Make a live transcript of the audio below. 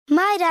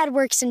My dad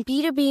works in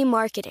B2B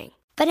marketing,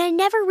 but I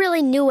never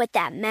really knew what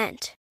that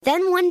meant.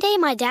 Then one day,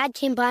 my dad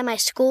came by my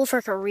school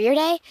for career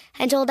day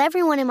and told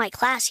everyone in my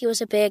class he was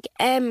a big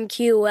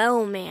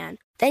MQL man.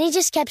 Then he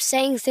just kept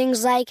saying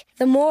things like,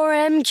 the more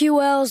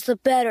MQLs, the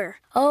better,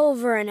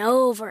 over and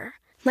over.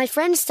 My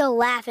friends still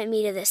laugh at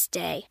me to this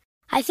day.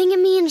 I think it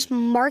means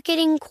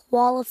marketing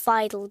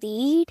qualified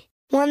lead.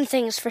 One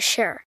thing's for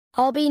sure.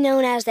 I'll be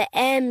known as the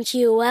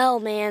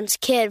MQL man's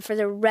kid for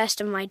the rest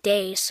of my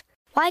days.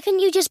 Why couldn't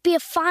you just be a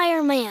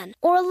fireman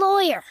or a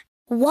lawyer?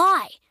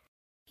 Why?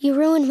 You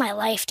ruined my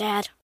life,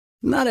 Dad.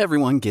 Not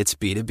everyone gets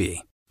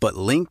B2B, but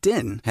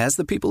LinkedIn has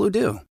the people who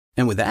do.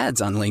 And with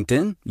ads on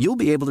LinkedIn, you'll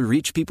be able to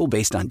reach people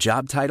based on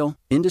job title,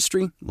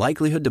 industry,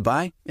 likelihood to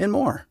buy, and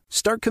more.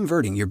 Start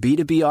converting your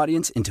B2B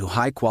audience into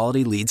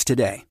high-quality leads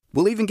today.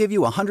 We'll even give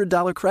you a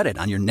 $100 credit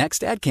on your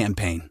next ad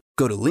campaign.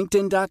 Go to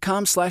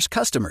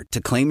linkedin.com/customer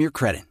to claim your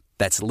credit.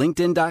 That's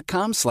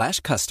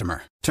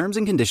linkedin.com/customer. Terms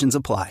and conditions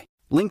apply.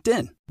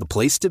 LinkedIn, the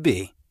place to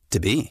be, to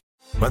be.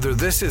 Whether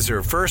this is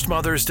her first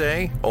Mother's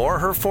Day or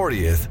her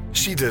 40th,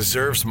 she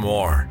deserves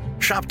more.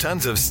 Shop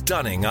tons of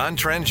stunning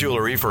on-trend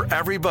jewelry for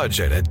every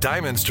budget at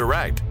Diamonds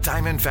Direct.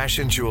 Diamond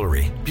fashion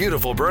jewelry,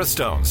 beautiful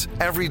birthstones,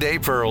 everyday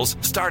pearls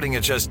starting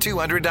at just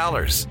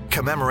 $200.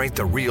 Commemorate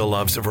the real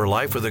loves of her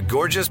life with a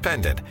gorgeous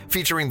pendant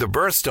featuring the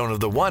birthstone of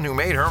the one who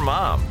made her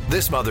mom.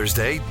 This Mother's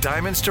Day,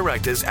 Diamonds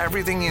Direct is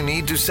everything you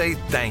need to say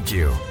thank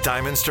you.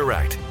 Diamonds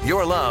Direct,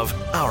 your love,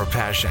 our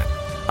passion.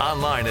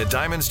 Online at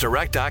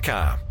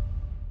diamondsdirect.com.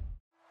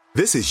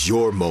 This is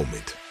your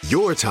moment,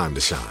 your time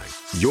to shine,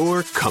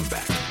 your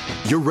comeback.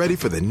 You're ready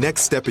for the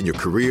next step in your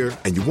career,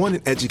 and you want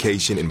an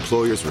education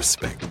employers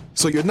respect.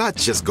 So you're not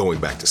just going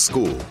back to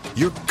school,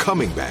 you're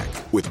coming back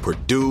with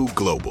Purdue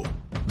Global.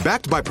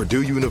 Backed by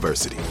Purdue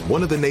University,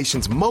 one of the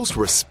nation's most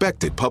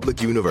respected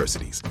public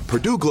universities,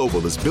 Purdue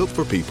Global is built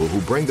for people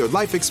who bring their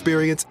life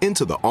experience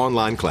into the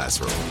online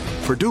classroom.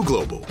 Purdue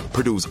Global,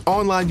 Purdue's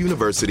online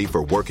university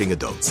for working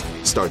adults.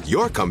 Start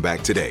your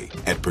comeback today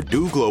at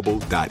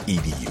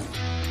purdueglobal.edu.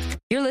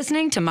 You're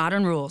listening to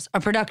Modern Rules, a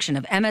production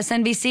of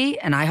MSNBC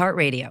and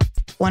iHeartRadio.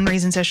 One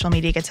reason social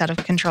media gets out of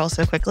control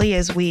so quickly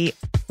is we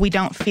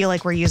don't feel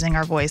like we're using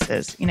our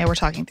voices. You know, we're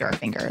talking through our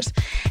fingers.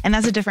 And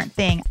that's a different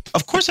thing.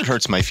 Of course it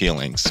hurts my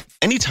feelings.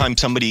 Anytime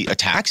somebody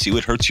attacks you,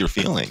 it hurts your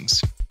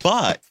feelings.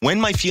 But when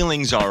my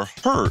feelings are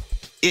hurt,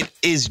 it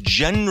is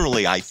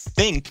generally, I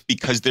think,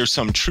 because there's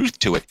some truth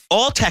to it.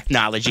 All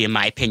technology, in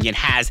my opinion,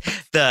 has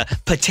the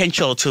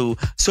potential to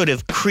sort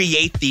of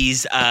create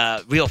these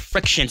real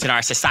frictions in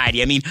our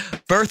society. I mean,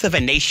 Birth of a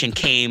Nation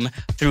came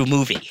through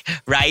movie,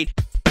 right?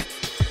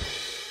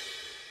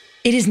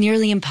 It is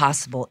nearly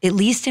impossible, at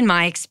least in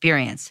my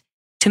experience,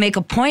 to make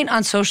a point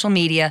on social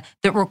media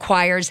that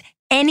requires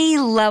any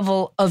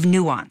level of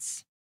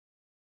nuance.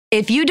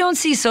 If you don't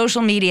see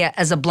social media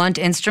as a blunt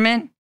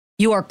instrument,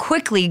 you are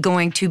quickly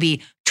going to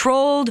be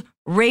trolled,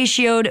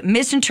 ratioed,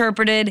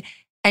 misinterpreted,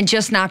 and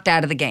just knocked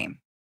out of the game.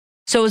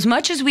 So as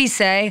much as we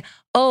say,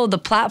 oh, the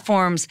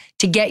platforms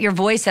to get your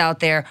voice out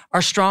there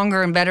are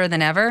stronger and better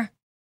than ever,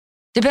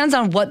 depends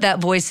on what that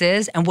voice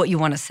is and what you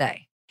want to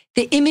say.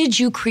 The image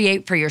you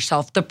create for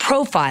yourself, the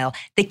profile,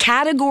 the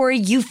category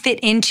you fit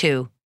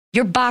into,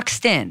 you're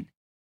boxed in.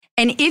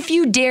 And if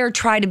you dare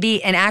try to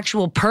be an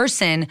actual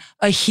person,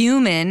 a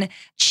human,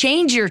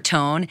 change your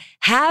tone,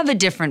 have a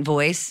different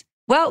voice,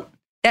 well,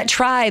 that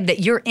tribe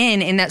that you're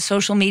in that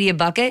social media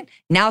bucket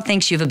now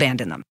thinks you've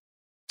abandoned them.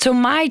 So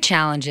my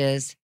challenge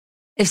is,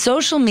 if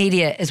social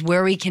media is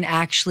where we can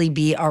actually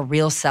be our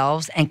real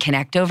selves and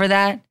connect over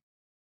that,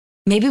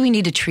 maybe we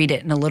need to treat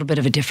it in a little bit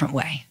of a different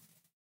way.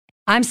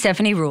 I'm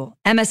Stephanie Ruhle,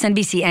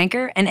 MSNBC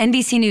anchor and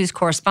NBC News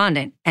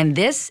correspondent, and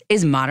this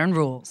is Modern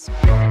Rules.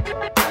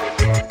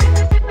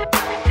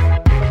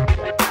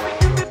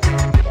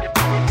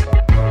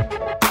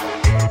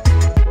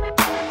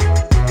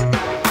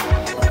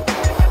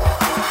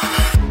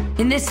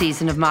 In this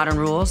season of Modern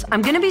Rules,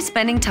 I'm going to be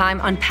spending time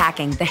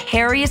unpacking the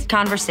hairiest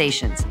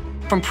conversations,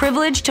 from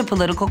privilege to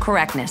political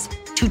correctness,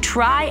 to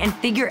try and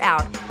figure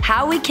out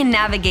how we can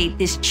navigate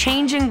this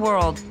changing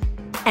world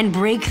and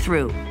break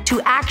through, to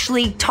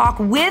actually talk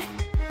with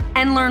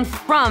and learn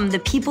from the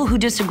people who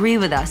disagree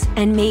with us,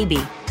 and maybe,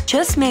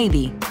 just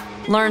maybe,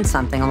 learn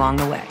something along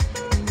the way.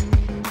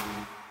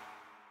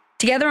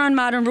 Together on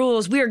Modern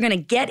Rules, we are going to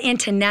get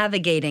into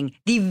navigating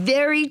the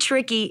very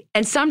tricky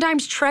and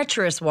sometimes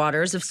treacherous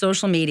waters of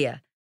social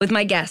media with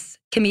my guests,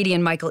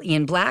 comedian Michael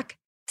Ian Black,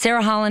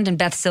 Sarah Holland, and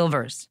Beth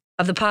Silvers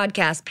of the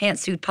podcast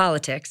Pantsuit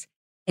Politics,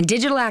 and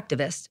digital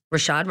activist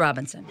Rashad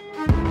Robinson.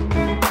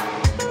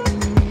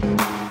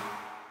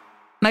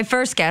 My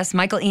first guest,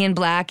 Michael Ian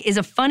Black, is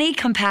a funny,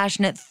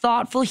 compassionate,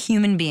 thoughtful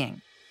human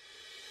being.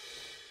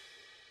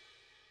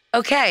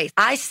 Okay,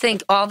 I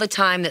think all the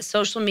time that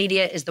social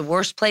media is the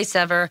worst place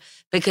ever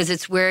because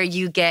it's where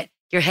you get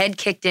your head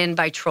kicked in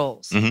by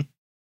trolls. Mm-hmm.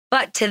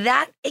 But to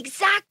that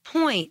exact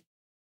point,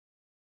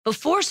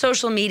 before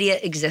social media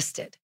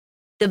existed,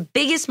 the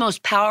biggest,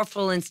 most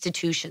powerful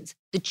institutions,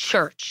 the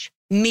church,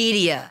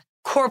 media,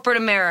 corporate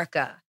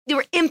America, they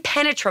were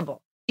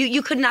impenetrable.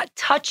 You could not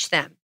touch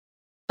them.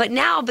 But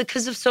now,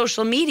 because of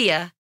social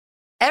media,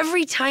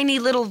 every tiny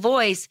little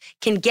voice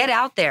can get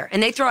out there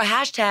and they throw a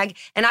hashtag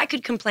and I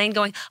could complain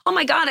going, oh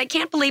my God, I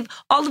can't believe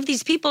all of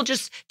these people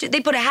they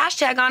put a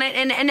hashtag on it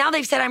and now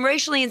they've said I'm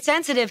racially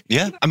insensitive.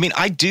 Yeah. I mean,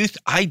 I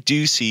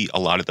do see a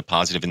lot of the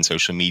positive in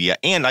social media,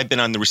 and I've been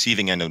on the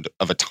receiving end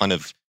of a ton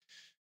of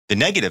the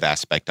negative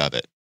aspect of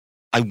it.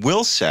 I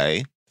will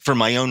say, for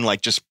my own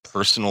just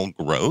personal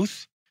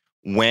growth,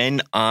 when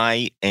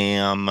I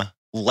am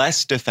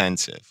less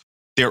defensive,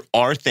 there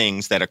are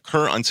things that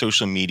occur on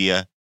social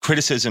media,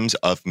 criticisms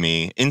of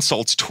me,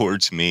 insults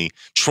towards me,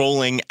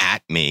 trolling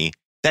at me,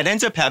 that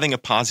ends up having a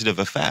positive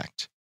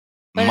effect.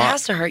 But it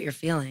has to hurt your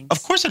feelings.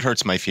 Of course it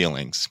hurts my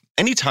feelings.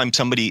 Anytime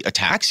somebody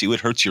attacks you,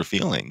 it hurts your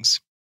feelings.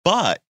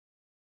 But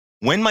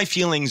when my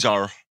feelings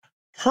are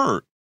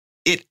hurt,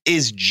 it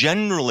is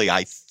generally,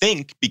 I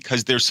think,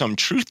 because there's some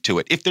truth to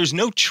it. If there's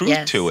no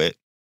truth to it,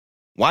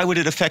 why would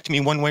it affect me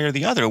one way or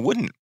the other? It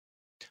wouldn't.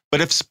 But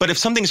if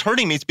something's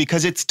hurting me, it's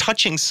because it's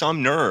touching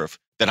some nerve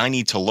that I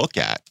need to look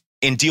at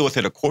and deal with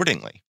it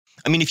accordingly.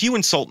 I mean, if you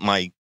insult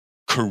my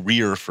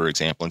career, for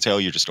example, and say, oh,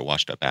 you're just a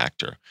washed up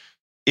actor,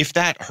 if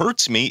that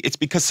hurts me, it's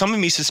because some of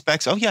me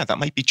suspects, oh yeah, that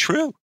might be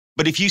true.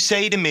 But if you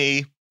say to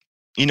me,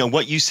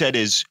 what you said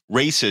is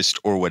racist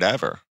or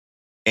whatever,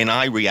 and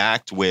I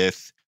react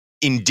with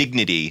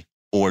indignity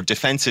or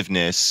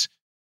defensiveness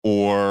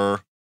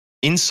or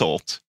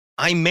insult,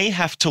 I may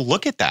have to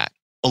look at that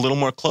a little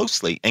more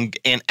closely and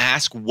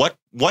ask, what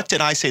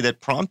did I say that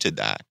prompted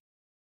that?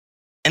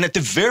 And at the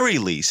very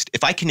least,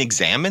 if I can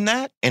examine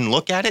that and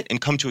look at it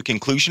and come to a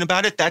conclusion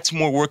about it, that's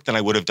more work than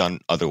I would have done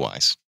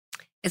otherwise.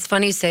 It's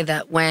funny you say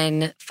that.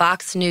 When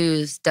Fox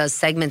News does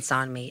segments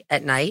on me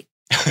at night,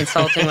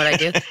 insulting what I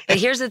do. But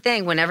here's the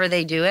thing, whenever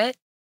they do it,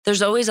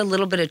 there's always a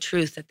little bit of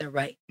truth that they're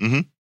right.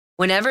 Mm-hmm.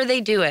 Whenever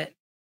they do it,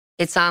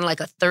 it's on a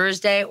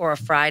Thursday or a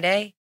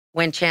Friday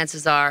when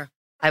chances are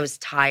I was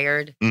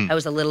tired. I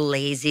was a little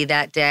lazy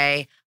that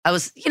day. I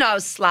was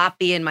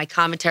sloppy in my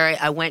commentary.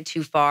 I went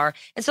too far.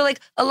 And so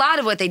a lot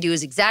of what they do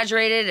is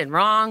exaggerated and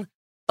wrong.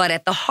 But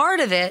at the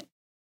heart of it,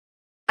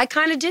 I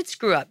kind of did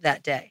screw up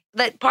that day.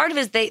 That part of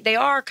it is they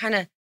are kind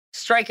of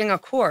striking a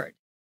chord.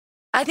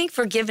 I think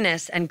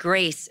forgiveness and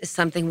grace is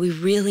something we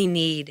really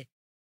need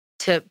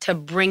to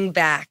bring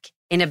back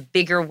in a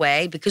bigger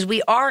way, because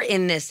we are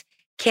in this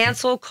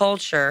cancel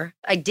culture.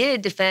 I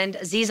did defend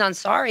Aziz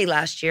Ansari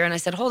last year, and I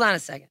said, hold on a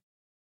second.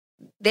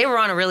 They were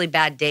on a really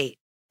bad date.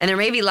 And there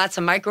may be lots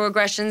of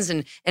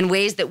microaggressions and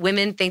ways that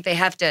women think they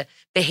have to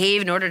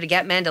behave in order to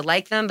get men to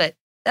like them, but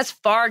that's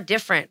far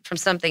different from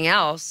something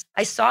else.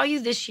 I saw you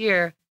this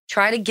year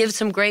try to give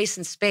some grace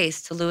and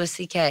space to Louis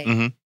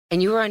C.K.,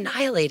 and you were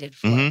annihilated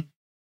for it.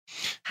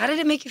 How did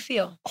it make you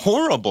feel?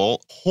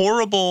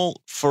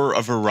 Horrible for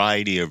a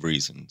variety of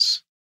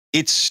reasons.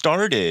 It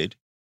started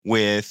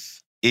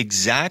with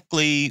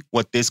exactly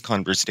what this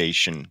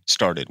conversation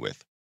started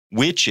with,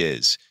 which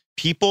is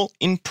people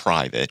in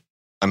private.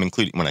 I'm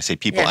including, when I say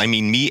people, I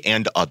mean me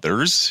and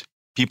others,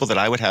 people that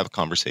I would have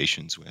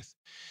conversations with,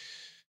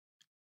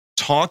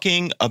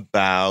 talking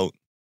about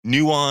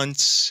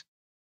nuance,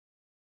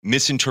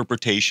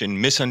 misinterpretation,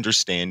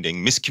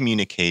 misunderstanding,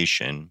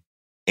 miscommunication,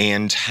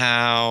 and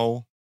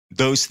how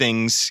those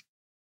things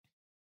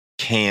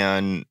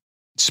can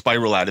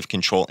spiral out of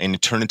control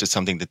and turn into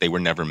something that they were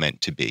never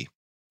meant to be.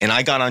 And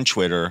I got on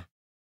Twitter.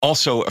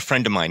 Also, a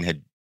friend of mine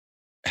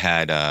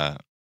had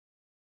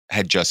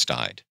just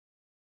died.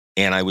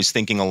 And I was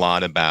thinking a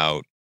lot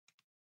about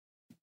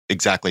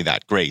exactly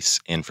that, grace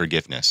and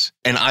forgiveness.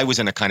 And I was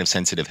in a kind of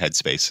sensitive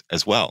headspace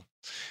as well.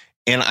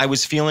 And I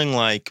was feeling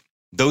like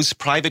those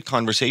private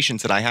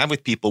conversations that I have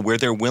with people where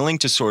they're willing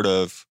to sort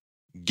of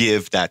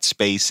give that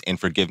space and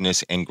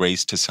forgiveness and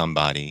grace to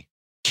somebody,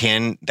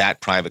 can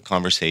that private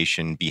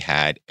conversation be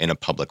had in a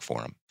public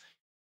forum?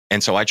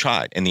 And so I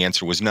tried, and the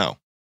answer was no.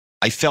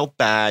 I felt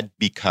bad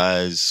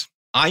because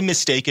I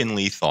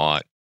mistakenly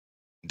thought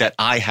that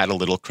I had a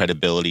little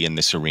credibility in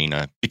this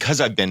arena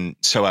because I've been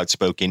so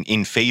outspoken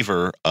in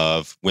favor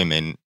of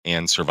women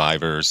and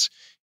survivors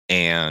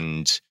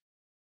and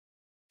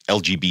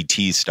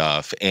LGBT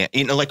stuff, and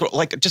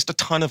like just a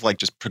ton of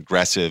just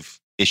progressive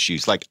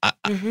issues. I've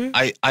been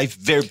very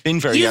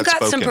outspoken. You've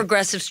got some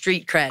progressive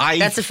street cred.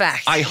 That's a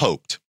fact. I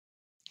hoped,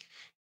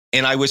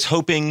 and I was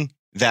hoping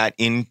that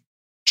in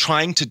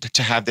trying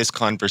to have this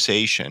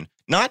conversation,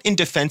 not in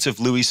defense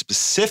of Louis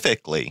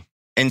specifically,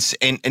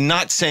 and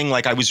not saying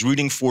I was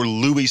rooting for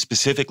Louis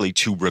specifically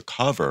to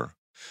recover,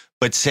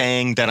 but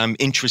saying that I'm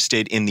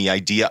interested in the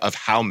idea of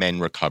how men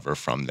recover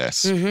from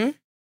this, and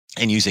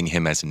using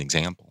him as an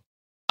example.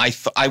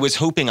 I was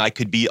hoping I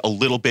could be a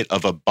little bit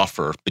of a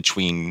buffer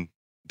between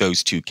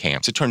those two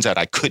camps. It turns out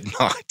I could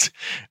not,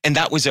 and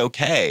that was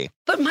okay.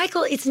 But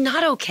Michael, it's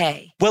not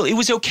okay. Well, it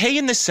was okay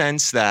in the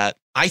sense that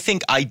I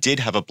think I did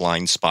have a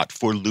blind spot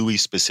for Louis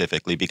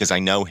specifically because I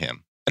know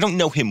him. I don't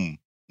know him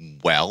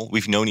well.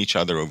 We've known each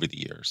other over the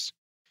years.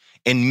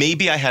 And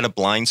maybe I had a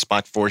blind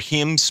spot for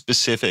him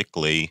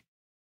specifically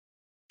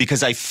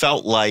because I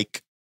felt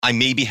like I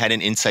maybe had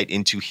an insight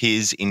into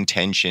his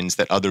intentions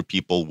that other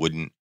people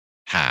wouldn't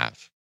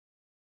have.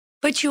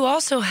 But you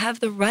also have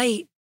the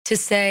right to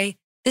say,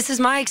 this is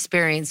my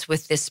experience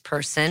with this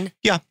person.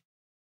 Yeah.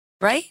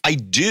 Right? I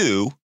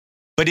do.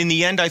 But in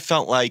the end, I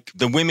felt like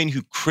the women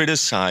who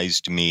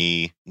criticized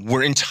me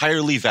were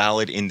entirely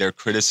valid in their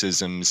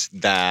criticisms,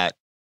 that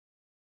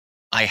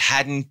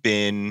I'm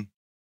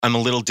a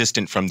little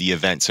distant from the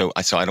event. So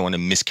I don't want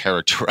to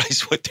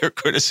mischaracterize what their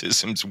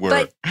criticisms were.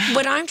 But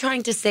what I'm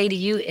trying to say to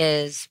you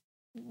is,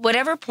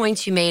 whatever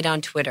points you made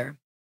on Twitter,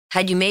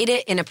 had you made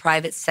it in a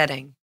private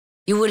setting,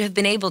 you would have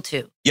been able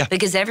to. Yeah.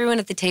 Because everyone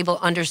at the table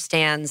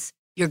understands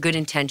your good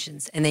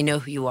intentions and they know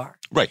who you are.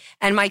 Right.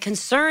 And my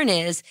concern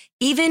is,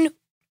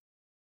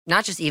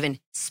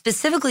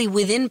 specifically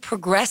within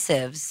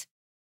progressives,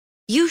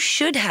 you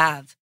should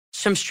have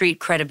some street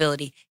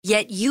credibility,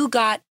 yet you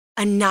got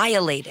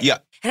annihilated. Yeah.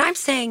 And I'm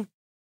saying,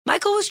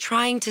 Michael was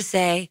trying to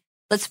say,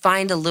 let's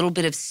find a little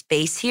bit of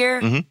space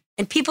here. Mm-hmm.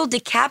 And people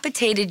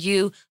decapitated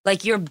you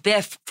like you're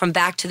Biff from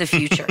Back to the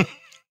Future.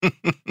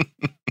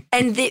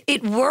 And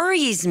it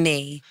worries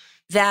me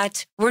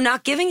that we're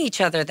not giving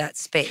each other that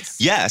space.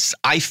 Yes,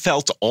 I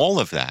felt all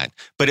of that.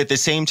 But at the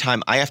same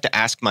time, I have to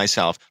ask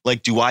myself,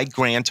 like, do I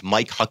grant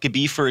Mike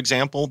Huckabee, for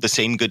example, the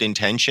same good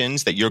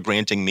intentions that you're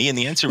granting me? And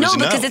the answer is no.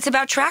 No, because it's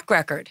about track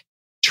record.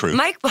 True.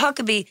 Mike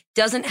Huckabee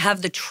doesn't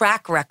have the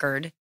track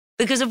record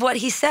because of what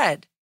he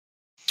said.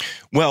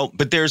 Well,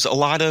 but there's a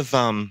lot of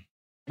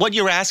what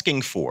you're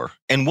asking for.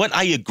 And what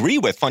I agree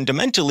with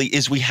fundamentally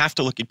is we have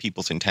to look at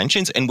people's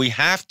intentions, and we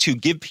have to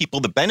give people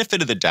the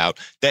benefit of the doubt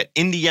that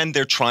in the end,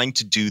 they're trying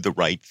to do the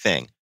right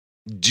thing.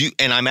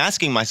 And I'm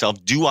asking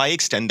myself, do I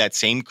extend that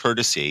same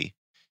courtesy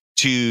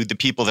to the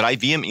people that I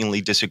vehemently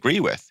disagree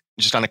with,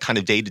 just on a kind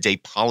of day-to-day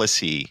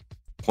policy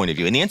point of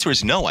view? And the answer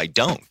is no, I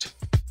don't.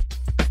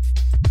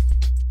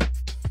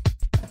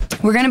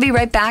 We're going to be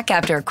right back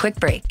after a quick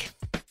break.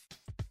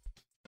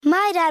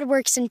 My dad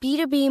works in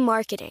B2B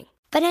marketing,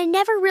 but I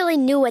never really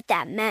knew what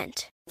that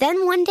meant.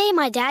 Then one day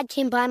my dad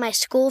came by my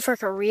school for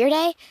career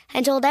day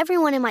and told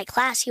everyone in my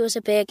class he was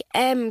a big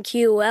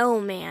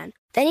MQL man.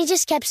 Then he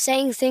just kept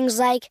saying things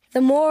like,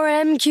 the more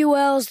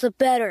MQLs, the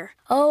better,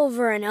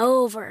 over and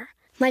over.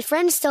 My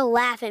friends still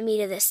laugh at me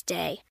to this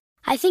day.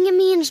 I think it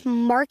means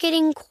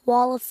marketing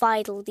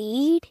qualified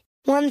lead.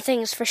 One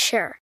thing's for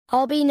sure,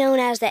 I'll be known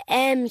as the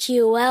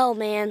MQL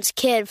man's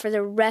kid for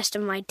the rest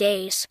of my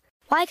days.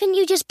 Why couldn't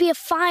you just be a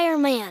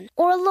fireman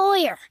or a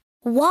lawyer?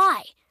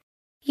 Why?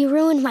 You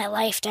ruined my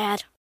life,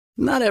 Dad.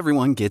 Not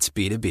everyone gets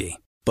B2B,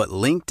 but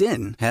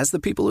LinkedIn has the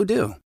people who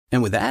do.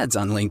 And with ads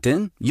on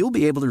LinkedIn, you'll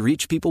be able to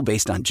reach people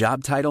based on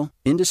job title,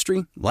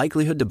 industry,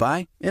 likelihood to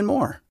buy, and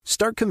more.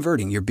 Start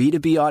converting your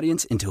B2B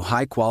audience into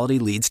high-quality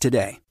leads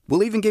today.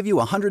 We'll even give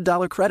you a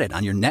 $100 credit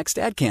on your next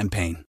ad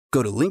campaign.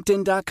 Go to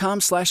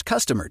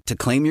linkedin.com/customer to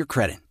claim your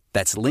credit.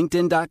 That's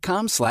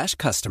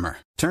linkedin.com/customer.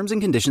 Terms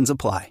and conditions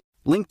apply.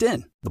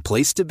 LinkedIn, the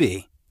place to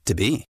be, to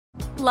be.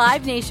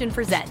 Live Nation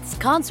presents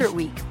Concert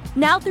Week.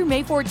 Now through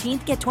May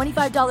 14th, get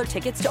 $25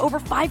 tickets to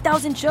over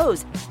 5,000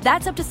 shows.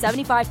 That's up to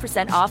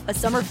 75% off a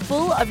summer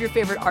full of your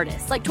favorite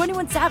artists like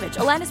 21 Savage,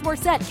 Alanis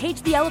Morissette,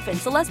 Cage the Elephant,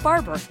 Celeste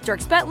Barber,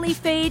 Dierks Bentley,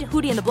 Fade,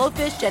 Hootie and the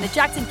Blowfish, Janet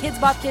Jackson,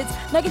 Kidz Bop Kids,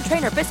 Meghan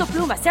Trainor, Bissell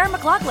Pluma, Sarah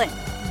McLachlan.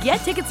 Get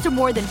tickets to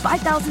more than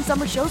 5,000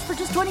 summer shows for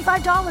just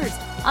 $25.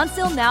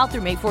 Until now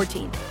through May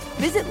 14th.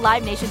 Visit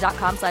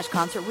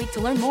LiveNation.com/Concert Week to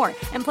learn more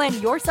and plan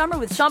your summer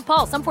with Sean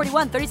Paul, Sum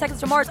 41, 30 Seconds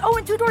to Mars,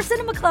 and Two Door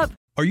Cinema Club.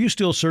 Are you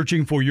still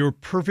searching for your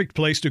perfect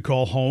place to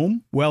call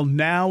home? Well,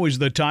 now is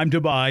the time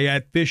to buy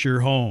at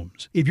Fisher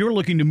Homes. If you're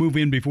looking to move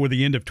in before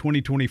the end of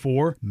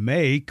 2024,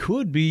 May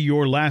could be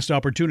your last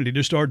opportunity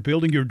to start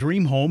building your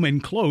dream home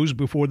and close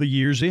before the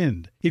year's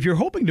end. If you're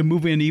hoping to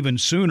move in even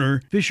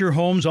sooner, Fisher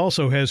Homes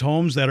also has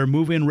homes that are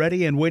move-in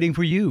ready and waiting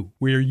for you,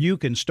 where you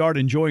can start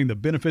enjoying the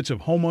benefits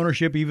of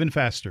homeownership even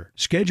faster.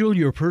 Schedule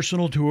your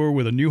personal tour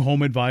with a new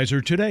home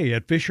advisor today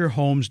at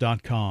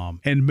FisherHomes.com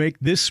and make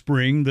this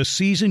spring the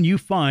season you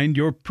find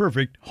your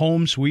perfect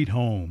home sweet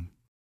home.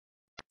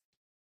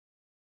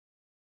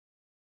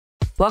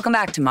 Welcome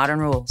back to Modern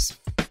Rules.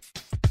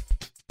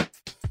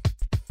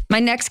 My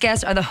next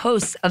guests are the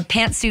hosts of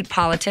Pantsuit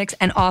Politics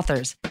and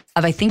authors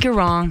of I Think You're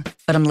Wrong,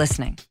 But I'm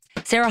Listening,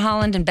 Sarah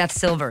Holland and Beth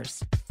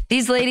Silvers.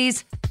 These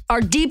ladies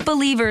are deep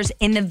believers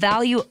in the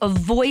value of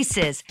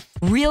voices,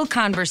 real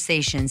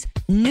conversations,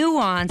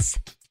 nuance,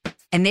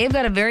 and they've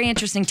got a very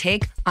interesting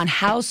take on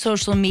how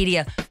social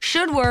media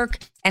should work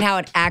and how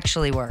it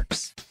actually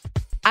works.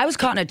 I was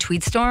caught in a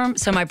tweet storm,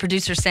 so my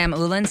producer Sam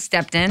Ulan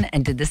stepped in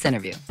and did this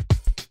interview.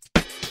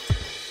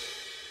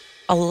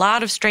 A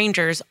lot of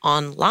strangers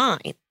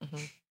online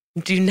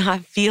do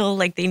not feel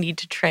like they need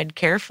to tread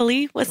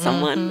carefully with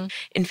someone.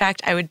 In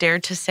fact, I would dare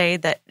to say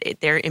that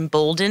they're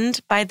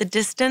emboldened by the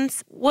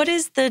distance. What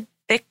is the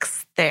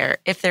fix there,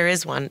 if there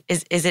is one?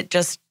 Is it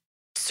just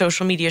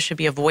social media should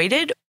be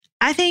avoided?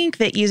 I think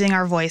that using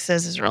our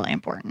voices is really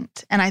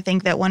important. And I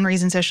think that one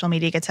reason social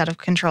media gets out of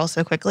control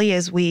so quickly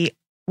is we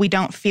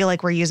don't feel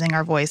like we're using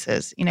our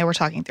voices. You know, we're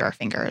talking through our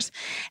fingers.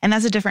 And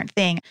that's a different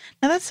thing.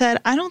 Now, that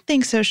said, I don't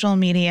think social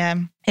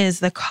media is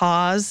the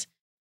cause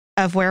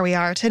of where we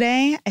are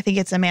today. I think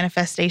it's a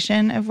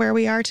manifestation of where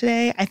we are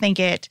today. I think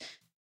it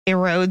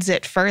erodes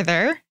it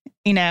further,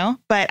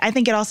 but I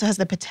think it also has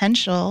the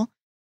potential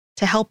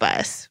to help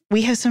us.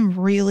 We have some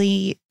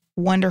really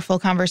wonderful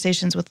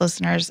conversations with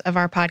listeners of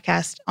our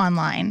podcast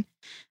online.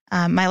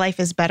 My life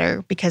is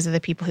better because of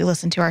the people who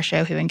listen to our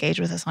show, who engage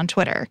with us on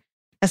Twitter.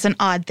 That's an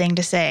odd thing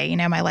to say,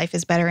 my life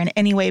is better in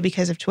any way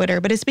because of Twitter,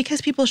 but it's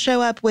because people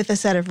show up with a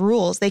set of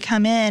rules. They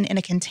come in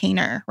a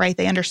container, right?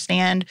 They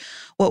understand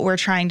what we're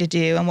trying to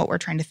do and what we're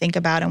trying to think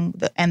about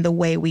and the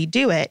way we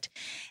do it.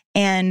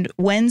 And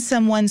when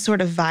someone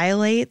sort of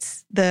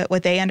violates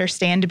what they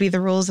understand to be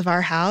the rules of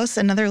our house,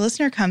 another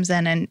listener comes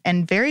in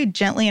and very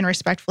gently and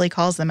respectfully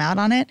calls them out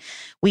on it.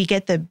 We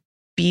get the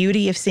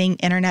beauty of seeing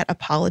internet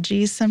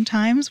apologies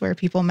sometimes where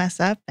people mess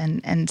up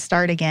and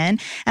start again.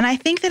 And I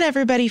think that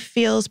everybody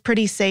feels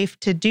pretty safe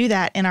to do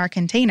that in our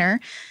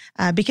container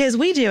because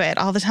we do it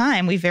all the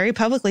time. We very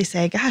publicly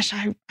say, gosh,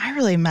 I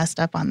really messed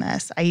up on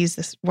this. I used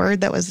this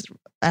word that was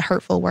a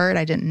hurtful word.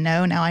 I didn't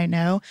know. Now I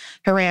know.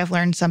 Hooray, I've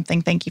learned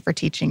something. Thank you for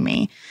teaching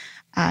me.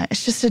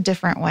 It's just a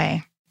different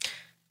way.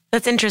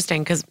 That's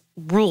interesting because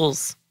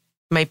rules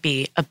might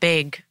be a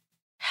big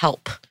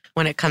help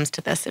when it comes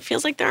to this. It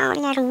feels like there are a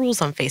lot of rules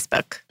on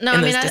Facebook. No,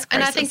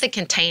 I think the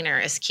container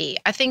is key.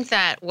 I think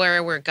that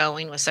where we're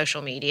going with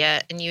social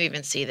media, and you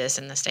even see this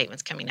in the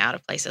statements coming out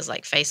of places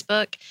like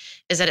Facebook,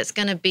 is that it's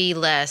going to be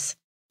less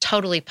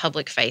totally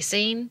public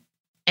facing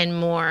and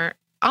more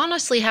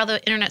honestly how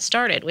the internet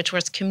started, which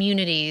was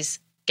communities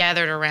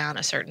gathered around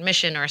a certain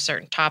mission or a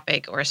certain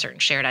topic or a certain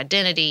shared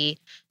identity,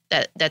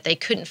 that they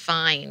couldn't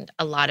find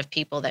a lot of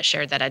people that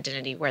shared that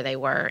identity where they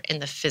were in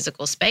the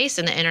physical space,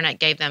 and the internet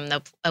gave them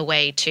a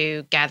way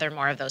to gather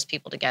more of those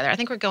people together. I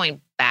think we're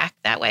going back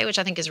that way, which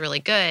I think is really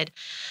good.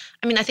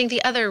 I mean, I think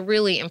the other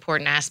really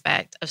important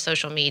aspect of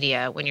social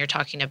media when you're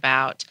talking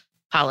about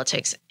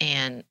politics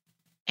and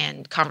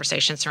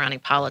conversations surrounding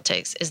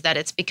politics is that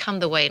it's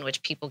become the way in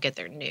which people get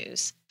their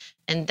news.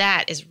 And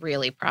that is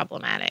really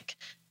problematic.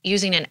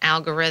 Using an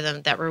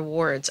algorithm that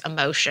rewards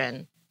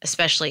emotion,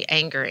 especially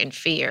anger and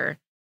fear,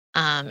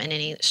 and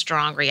any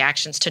strong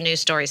reactions to news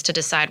stories to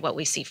decide what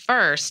we see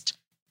first,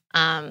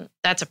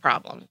 that's a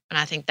problem. And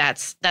I think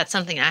that's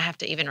something I have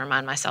to even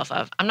remind myself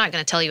of. I'm not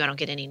going to tell you I don't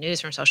get any news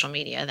from social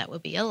media. That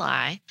would be a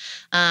lie.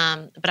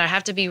 But I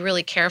have to be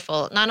really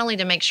careful, not only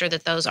to make sure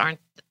that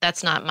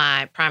that's not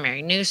my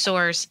primary news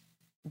source,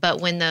 but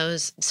when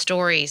those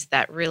stories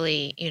that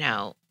really,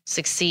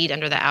 succeed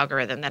under the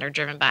algorithm that are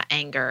driven by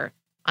anger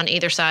on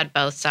either side,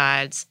 both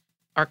sides,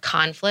 or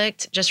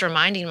conflict, just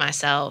reminding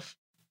myself,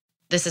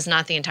 this is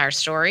not the entire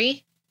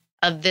story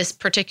of this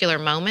particular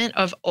moment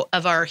of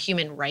our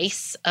human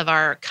race, of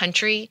our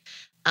country.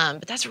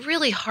 But that's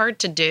really hard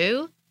to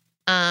do.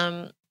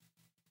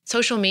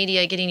 Social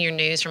media, getting your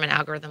news from an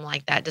algorithm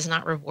like that does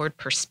not reward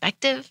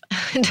perspective.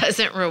 It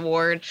doesn't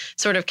reward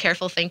sort of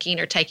careful thinking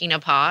or taking a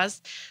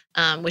pause,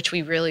 which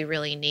we really,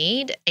 really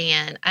need.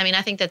 And I mean,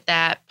 I think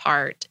that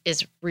part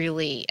is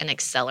really an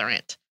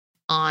accelerant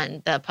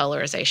on the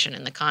polarization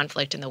and the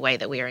conflict and the way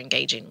that we are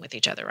engaging with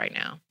each other right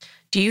now.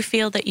 Do you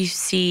feel that you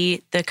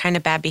see the kind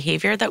of bad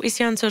behavior that we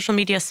see on social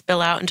media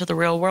spill out into the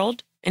real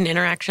world in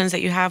interactions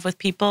that you have with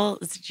people?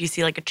 Do you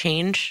see like a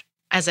change?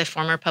 As a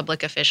former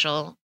public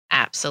official,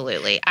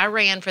 absolutely. I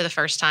ran for the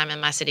first time in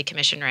my city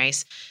commission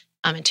race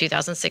in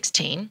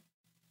 2016.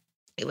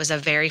 It was a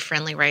very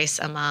friendly race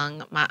among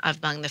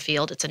the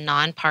field. It's a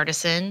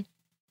nonpartisan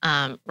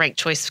ranked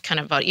choice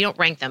kind of vote. You don't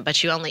rank them,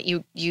 but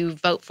you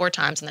vote 4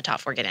 times and the top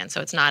 4 get in.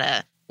 So it's not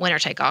a winner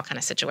take all kind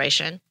of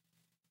situation.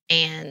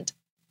 And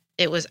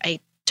it was a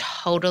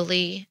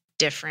totally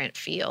different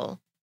feel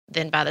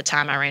than by the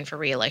time I ran for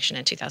re-election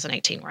in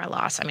 2018 where I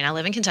lost. I mean, I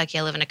live in Kentucky.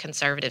 I live in a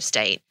conservative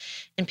state.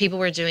 And people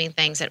were doing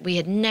things that we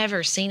had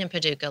never seen in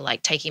Paducah,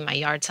 like taking my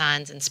yard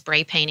signs and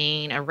spray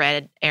painting a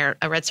red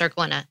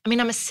circle.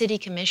 I'm a city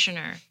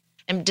commissioner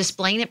and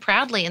displaying it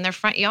proudly in their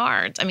front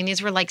yards. I mean,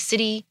 these were like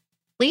city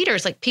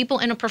leaders, like people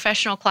in a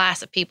professional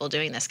class of people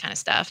doing this kind of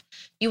stuff.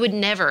 You would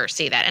never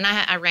see that. And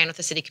I ran with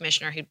a city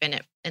commissioner who'd been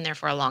in there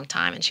for a long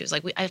time. And she was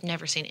like, I've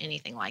never seen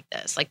anything like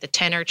this. Like the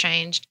tenor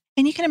changed.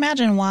 And you can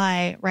imagine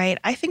why, right?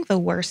 I think the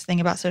worst thing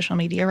about social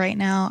media right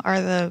now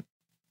are the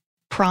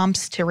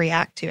prompts to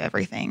react to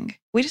everything.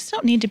 We just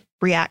don't need to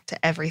react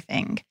to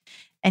everything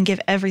and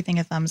give everything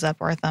a thumbs up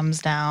or a thumbs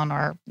down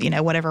or,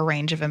 whatever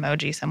range of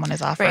emoji someone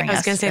is offering us. Right, I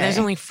was going to say there's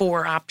only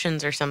 4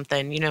 options or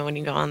something, when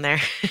you go on there.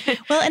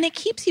 Well, and it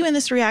keeps you in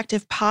this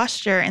reactive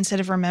posture instead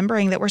of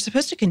remembering that we're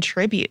supposed to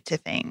contribute to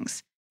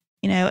things.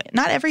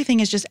 Not everything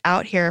is just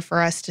out here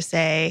for us to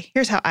say,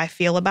 here's how I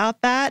feel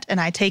about that,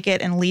 and I take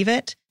it and leave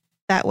it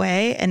that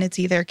way, and it's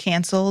either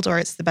canceled or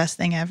it's the best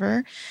thing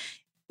ever.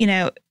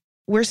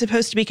 We're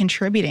supposed to be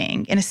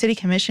contributing. In a city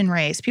commission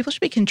race, people should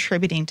be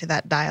contributing to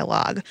that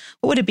dialogue.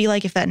 What would it be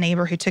like if that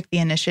neighbor who took the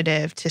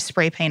initiative to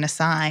spray paint a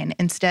sign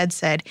instead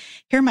said,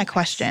 here are my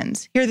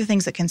questions. Here are the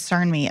things that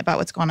concern me about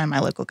what's going on in my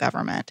local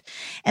government.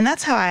 And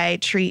that's how I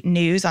treat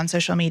news on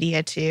social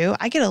media too.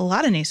 I get a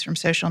lot of news from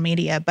social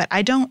media, but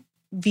I don't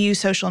view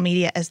social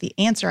media as the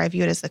answer. I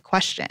view it as the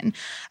question.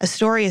 A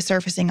story is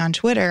surfacing on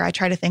Twitter. I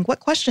try to think, what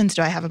questions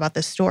do I have about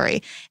this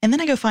story? And then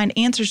I go find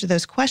answers to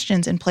those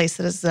questions in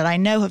places that I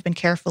know have been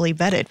carefully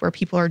vetted, where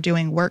people are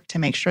doing work to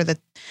make sure that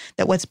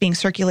what's being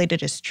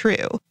circulated is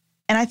true.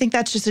 And I think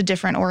that's just a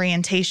different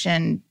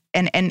orientation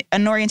and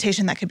an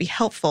orientation that could be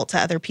helpful to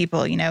other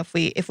people. You know,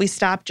 if we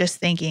stop just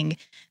thinking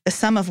the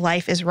sum of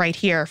life is right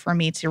here for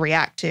me to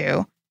react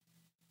to,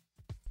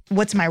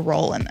 what's my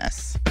role in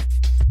this?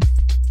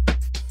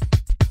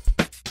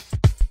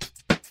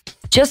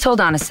 Just hold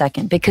on a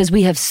second, because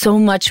we have so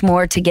much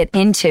more to get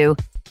into.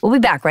 We'll be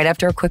back right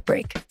after a quick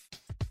break.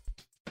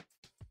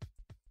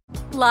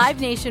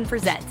 Live Nation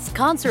presents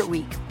Concert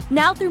Week.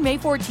 Now through May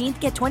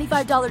 14th, get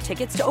 $25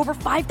 tickets to over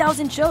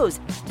 5,000 shows.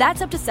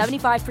 That's up to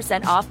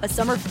 75% off a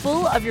summer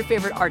full of your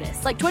favorite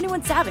artists like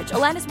 21 Savage,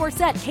 Alanis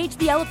Morissette, Cage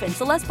the Elephant,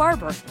 Celeste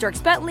Barber,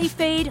 Dierks Bentley,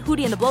 Fade,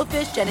 Hootie and the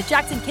Blowfish, Janet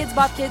Jackson, Kids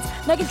Bop Kids,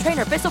 Meghan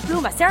Trainor, Peso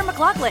Pluma, Sarah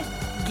McLachlan.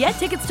 Get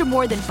tickets to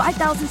more than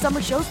 5,000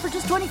 summer shows for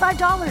just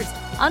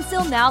 $25. On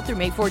sale now through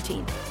May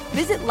 14th.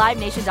 Visit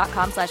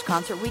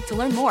livenation.com/Concert Week to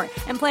learn more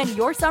and plan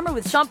your summer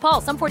with Sean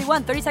Paul, Sum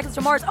 41, 30 Seconds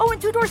to Mars,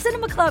 and Two Door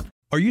Cinema Club.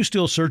 Are you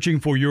still searching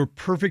for your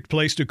perfect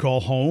place to call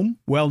home?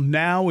 Well,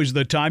 now is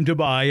the time to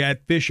buy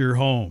at Fisher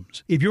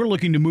Homes. If you're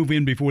looking to move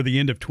in before the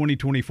end of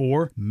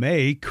 2024,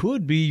 May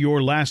could be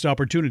your last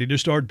opportunity to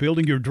start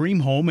building your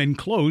dream home and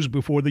close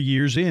before the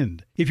year's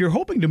end. If you're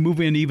hoping to move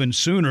in even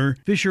sooner,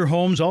 Fisher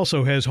Homes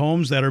also has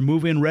homes that are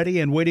move-in ready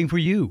and waiting for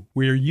you,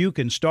 where you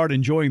can start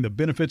enjoying the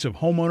benefits of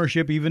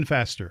homeownership even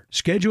faster.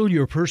 Schedule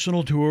your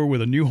personal tour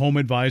with a new home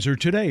advisor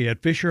today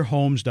at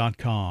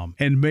FisherHomes.com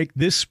and make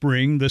this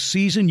spring the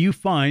season you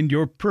find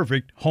your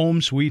perfect home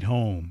sweet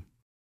home.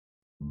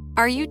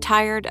 Are you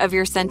tired of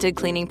your scented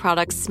cleaning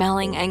products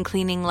smelling and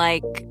cleaning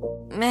like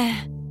meh?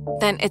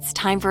 Then it's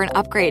time for an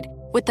upgrade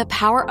with the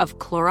power of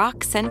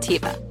Clorox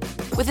Scentiva.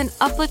 With an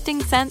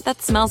uplifting scent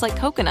that smells like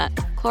coconut,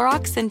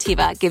 Clorox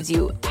Scentiva gives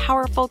you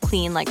powerful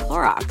clean like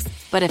Clorox,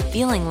 but a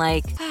feeling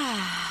like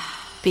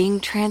being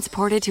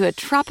transported to a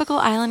tropical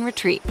island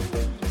retreat.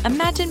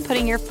 Imagine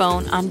putting your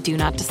phone on Do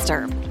Not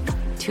Disturb,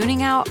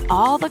 tuning out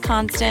all the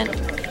constant,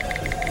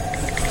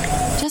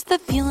 just the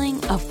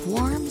feeling of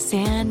warm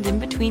sand in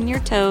between your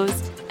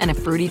toes and a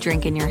fruity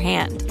drink in your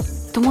hand.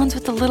 The ones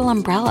with the little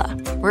umbrella.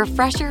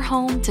 Refresh your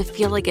home to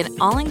feel like an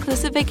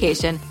all-inclusive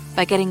vacation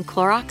by getting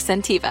Clorox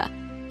Scentiva.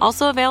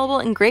 Also available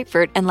in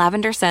grapefruit and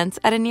lavender scents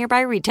at a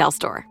nearby retail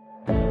store.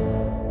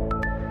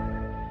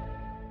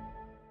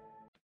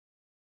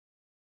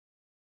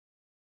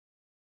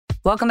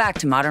 Welcome back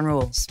to Modern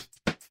Rules.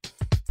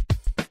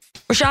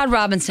 Rashad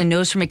Robinson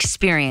knows from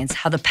experience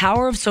how the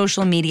power of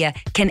social media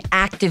can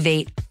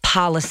activate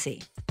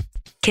policy,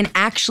 can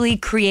actually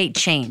create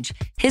change.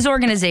 His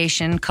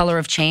organization, Color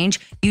of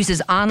Change,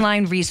 uses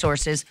online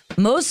resources,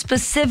 most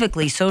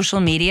specifically social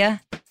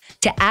media,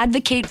 to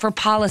advocate for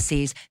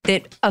policies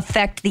that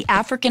affect the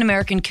African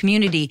American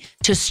community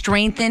to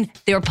strengthen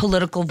their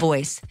political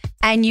voice.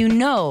 And you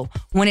know,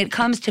 when it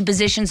comes to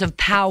positions of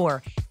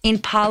power in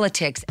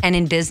politics and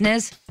in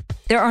business,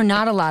 there are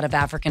not a lot of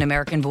African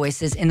American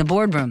voices in the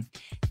boardroom.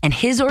 And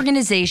his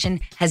organization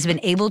has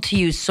been able to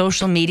use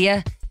social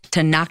media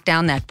to knock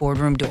down that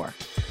boardroom door.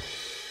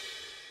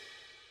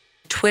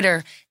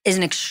 Twitter is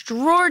an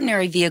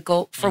extraordinary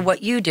vehicle for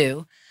what you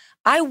do.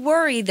 I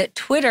worry that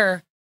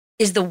Twitter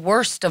is the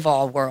worst of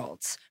all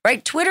worlds,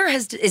 right? Twitter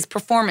is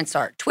performance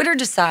art. Twitter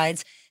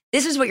decides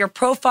this is what your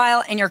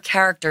profile and your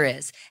character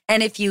is.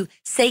 And if you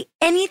say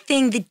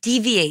anything that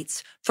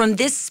deviates from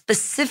this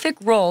specific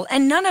role,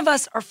 and none of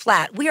us are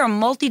flat, we are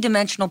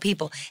multidimensional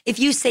people. If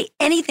you say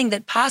anything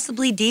that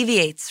possibly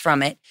deviates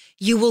from it,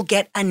 you will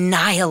get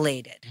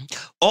annihilated.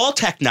 All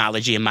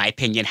technology, in my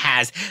opinion,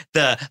 has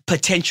the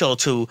potential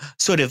to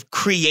sort of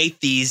create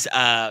these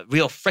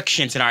real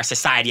frictions in our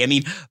society. I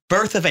mean,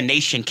 Birth of a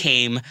Nation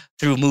came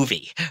through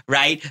movie,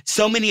 right?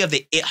 So many of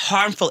the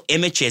harmful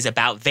images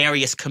about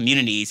various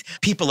communities,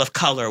 people of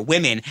color,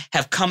 women,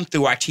 have come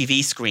through our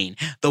TV screen.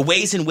 The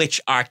ways in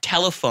which our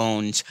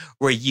telephones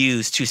were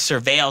used to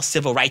surveil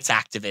civil rights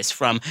activists,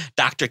 from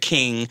Dr.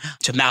 King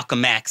to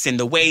Malcolm X, and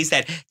the ways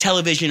that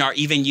television are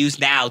even used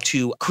now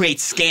to create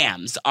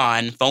scams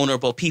on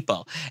vulnerable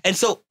people. And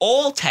so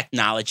all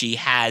technology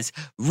has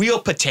real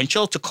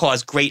potential to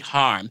cause great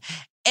harm,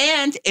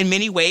 and in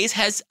many ways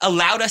has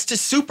allowed us to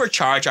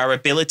supercharge our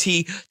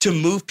ability to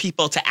move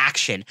people to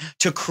action,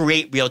 to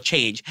create real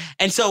change.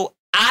 And so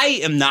I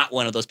am not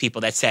one of those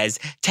people that says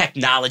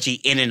technology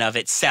in and of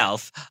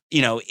itself,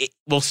 it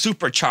will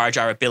supercharge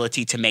our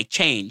ability to make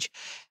change.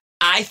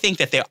 I think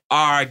that there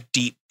are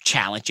deep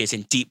challenges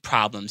and deep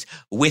problems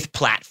with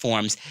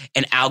platforms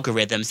and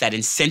algorithms that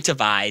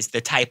incentivize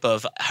the type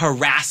of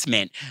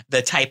harassment,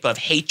 the type of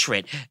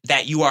hatred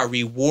that you are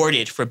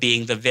rewarded for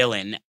being the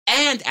villain.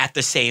 And at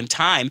the same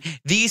time,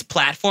 these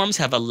platforms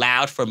have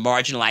allowed for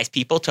marginalized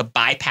people to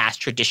bypass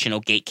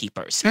traditional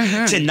gatekeepers,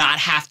 to not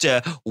have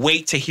to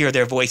wait to hear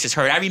their voices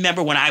heard. I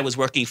remember when I was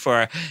working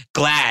for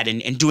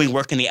GLAAD and doing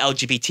work in the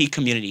LGBT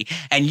community,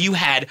 and you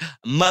had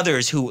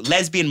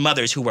lesbian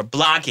mothers who were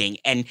blogging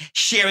and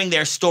sharing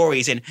their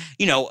stories. And,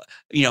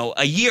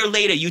 a year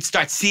later, you'd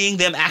start seeing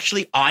them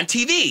actually on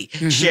TV,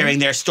 sharing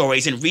their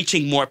stories and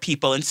reaching more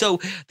people. And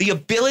so the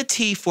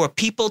ability for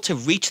people to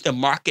reach the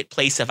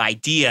marketplace of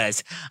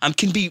ideas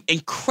can be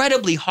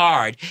incredibly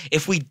hard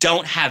if we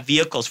don't have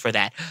vehicles for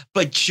that.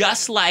 But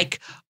just like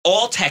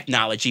all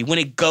technology, when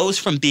it goes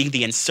from being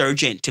the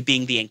insurgent to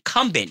being the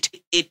incumbent,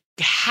 it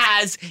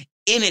has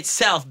in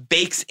itself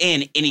bakes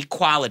in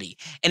inequality.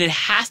 And it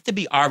has to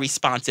be our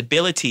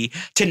responsibility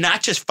to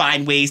not just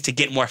find ways to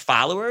get more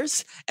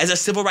followers as a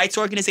civil rights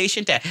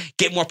organization, to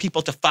get more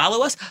people to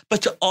follow us,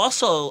 but to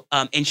also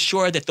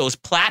ensure that those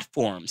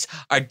platforms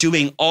are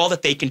doing all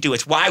that they can do.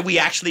 It's why we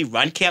actually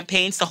run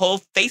campaigns to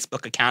hold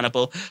Facebook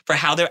accountable for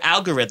how their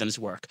algorithms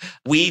work.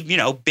 We've,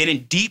 been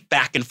in deep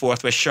back and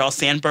forth with Sheryl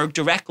Sandberg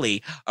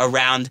directly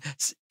around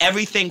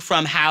everything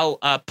from how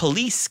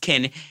police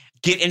can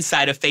get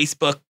inside of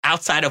Facebook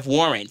outside of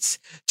warrants,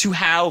 to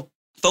how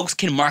folks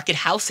can market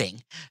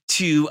housing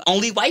to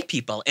only white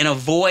people and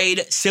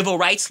avoid civil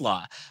rights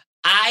law.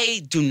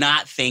 I do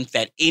not think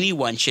that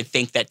anyone should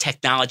think that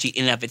technology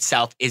in and of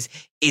itself is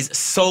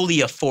solely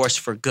a force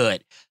for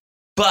good.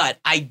 But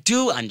I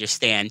do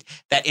understand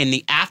that in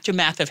the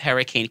aftermath of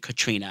Hurricane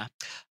Katrina,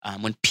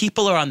 when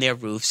people are on their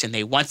roofs and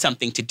they want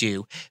something to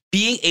do,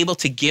 being able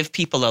to give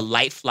people a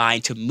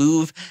lifeline to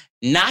move,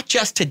 not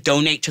just to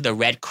donate to the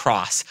Red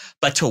Cross,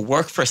 but to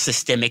work for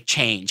systemic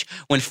change.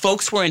 When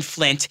folks were in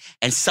Flint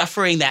and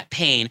suffering that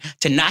pain,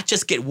 to not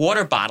just get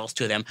water bottles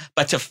to them,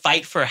 but to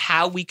fight for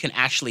how we can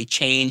actually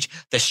change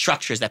the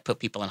structures that put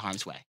people in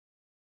harm's way.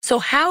 So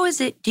how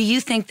is it, do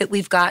you think, that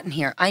we've gotten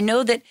here? I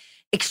know that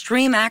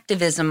extreme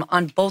activism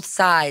on both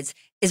sides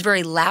is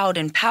very loud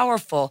and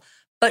powerful,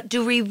 but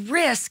do we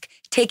risk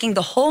taking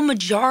the whole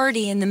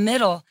majority in the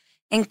middle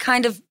and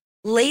kind of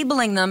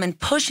labeling them and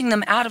pushing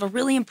them out of a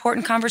really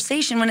important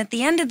conversation, when at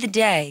the end of the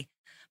day,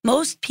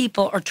 most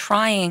people are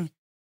trying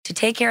to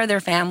take care of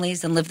their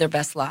families and live their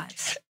best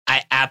lives?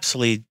 I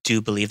absolutely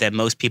do believe that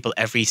most people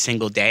every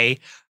single day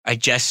are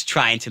just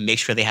trying to make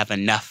sure they have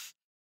enough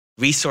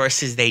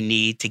resources they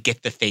need to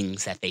get the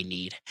things that they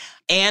need.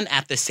 And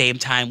at the same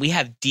time, we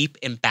have deep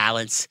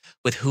imbalance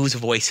with whose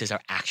voices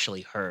are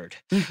actually heard,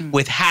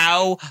 with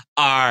how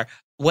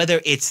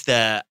whether it's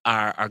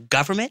our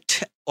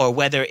government, or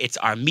whether it's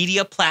our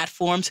media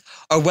platforms,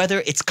 or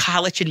whether it's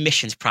college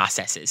admissions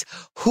processes,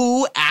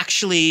 who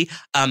actually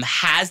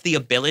has the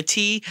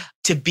ability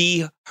to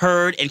be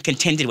heard and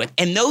contended with.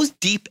 And those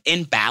deep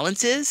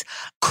imbalances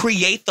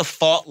create the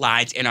fault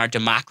lines in our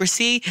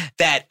democracy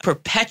that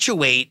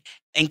perpetuate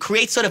and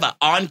create sort of an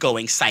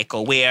ongoing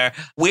cycle where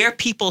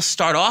people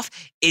start off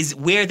is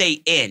where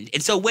they end.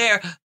 And so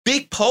where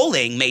big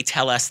polling may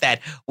tell us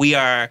that we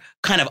are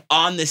kind of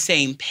on the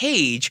same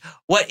page,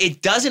 what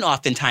it doesn't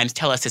oftentimes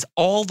tell us is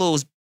all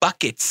those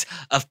buckets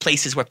of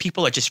places where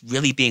people are just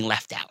really being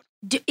left out.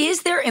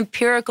 Is there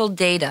empirical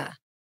data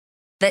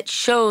that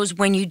shows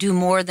when you do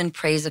more than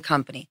praise a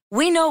company?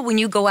 We know when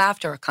you go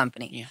after a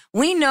company. Yeah.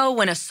 We know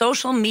when a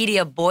social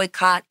media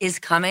boycott is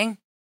coming,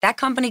 that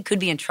company could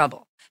be in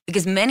trouble.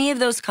 Because many of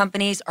those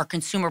companies are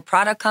consumer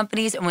product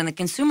companies. And when the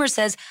consumer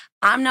says,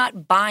 I'm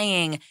not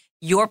buying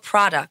your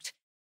product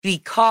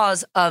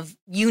because of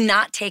you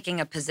not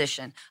taking a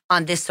position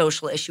on this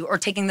social issue or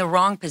taking the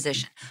wrong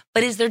position.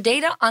 But is there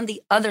data on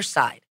the other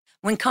side,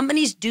 when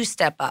companies do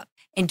step up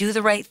and do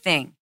the right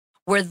thing,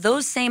 where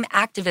those same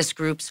activist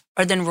groups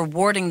are then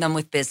rewarding them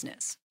with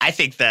business? I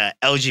think the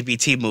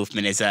LGBT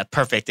movement is a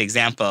perfect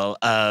example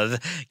of,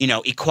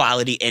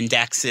 equality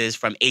indexes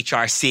from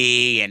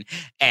HRC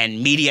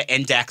and media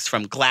index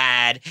from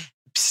GLAAD,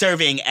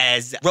 serving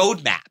as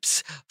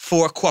roadmaps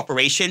for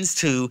corporations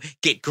to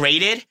get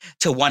graded,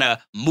 to want to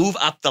move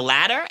up the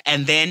ladder,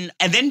 and then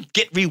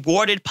get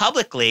rewarded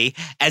publicly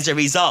as a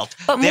result.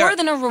 But more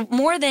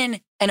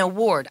than an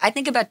award, I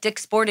think about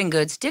Dick's Sporting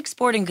Goods. Dick's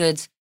Sporting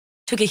Goods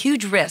took a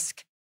huge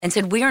risk and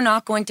said, we are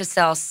not going to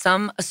sell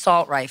some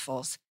assault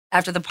rifles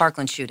after the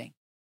Parkland shooting.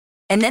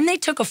 And then they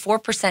took a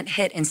 4%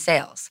 hit in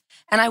sales.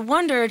 And I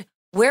wondered,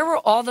 where were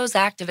all those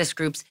activist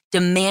groups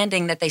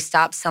demanding that they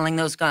stop selling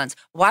those guns?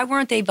 Why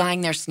weren't they buying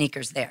their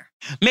sneakers there?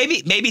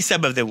 Maybe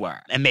some of them were,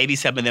 and maybe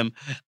some of them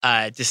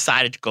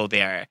decided to go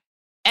there.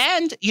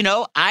 And,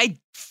 I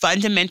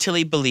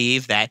fundamentally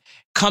believe that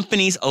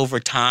companies over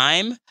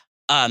time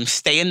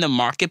stay in the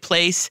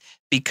marketplace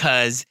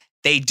because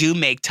they do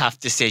make tough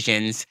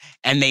decisions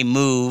and they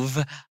move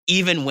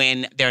even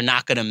when they're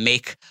not going to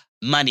make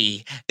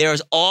money.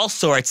 There's all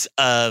sorts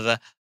of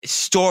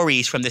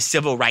stories from the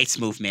civil rights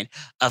movement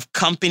of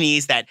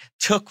companies that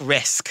took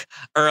risk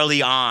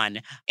early on.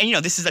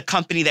 And, this is a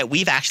company that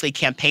we've actually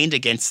campaigned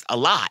against a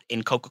lot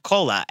in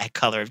Coca-Cola at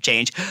Color of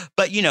Change.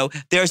 But,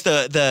 there's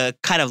the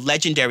kind of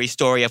legendary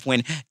story of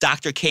when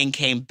Dr. King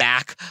came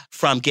back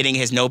from getting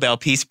his Nobel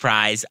Peace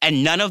Prize,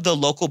 and none of the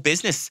local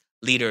business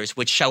leaders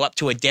would show up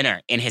to a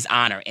dinner in his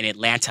honor in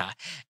Atlanta.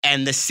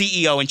 And the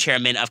CEO and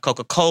chairman of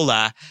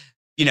Coca-Cola,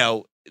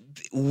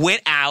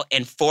 went out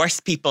and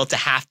forced people to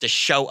have to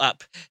show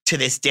up to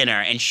this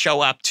dinner and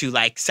show up to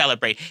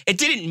celebrate. It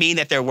didn't mean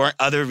that there weren't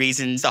other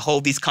reasons to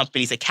hold these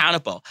companies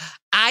accountable.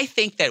 I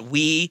think that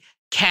we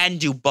can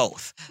do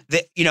both.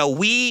 That,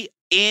 we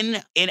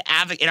in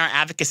our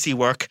advocacy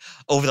work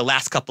over the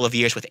last couple of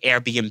years with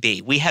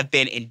Airbnb, we have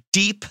been in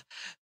deep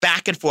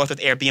back and forth with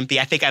Airbnb.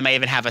 I think I may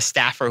even have a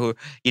staffer who,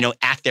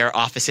 at their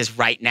offices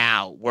right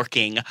now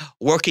working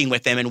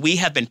with them. And we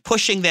have been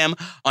pushing them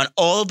on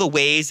all of the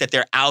ways that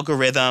their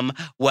algorithm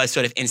was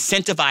sort of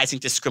incentivizing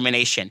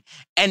discrimination.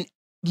 And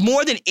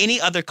more than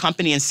any other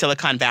company in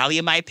Silicon Valley,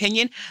 in my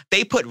opinion,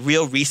 they put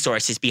real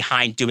resources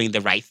behind doing the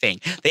right thing.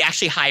 They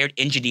actually hired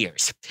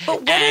engineers.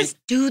 But what does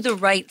do the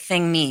right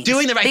thing mean?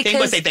 Doing the right thing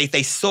was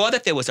they saw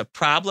that there was a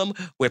problem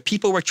where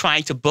people were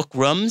trying to book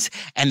rooms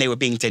and they were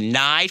being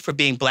denied for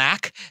being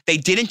Black. They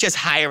didn't just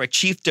hire a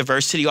chief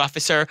diversity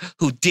officer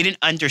who didn't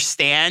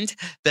understand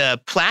the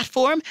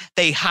platform.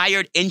 They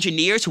hired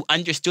engineers who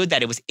understood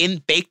that it was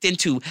baked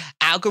into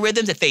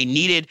algorithms, that they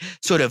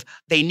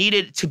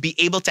needed to be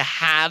able to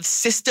have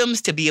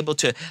systems to be able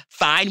to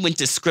find when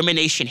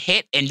discrimination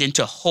hit and then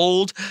to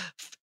hold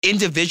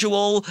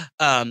individual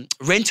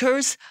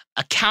renters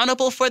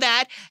accountable for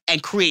that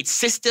and create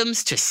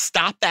systems to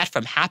stop that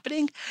from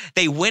happening.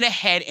 They went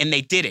ahead and they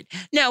did it.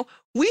 Now,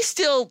 we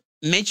still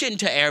mentioned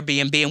to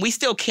Airbnb and we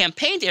still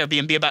campaigned to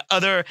Airbnb about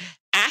other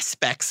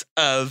aspects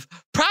of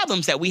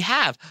problems that we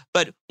have.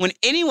 But when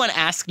anyone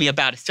asks me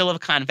about a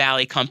Silicon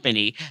Valley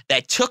company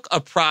that took a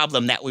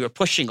problem that we were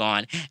pushing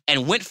on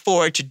and went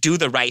forward to do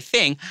the right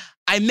thing,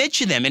 I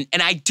mention them. And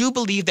I do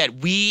believe that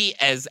we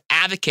as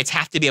advocates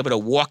have to be able to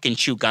walk and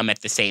chew gum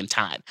at the same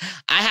time.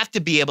 I have to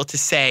be able to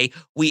say,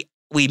 we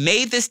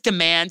made this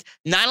demand.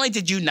 Not only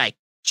did you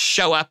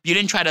show up, you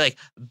didn't try to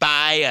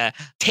buy a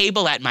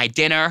table at my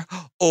dinner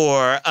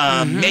or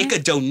make a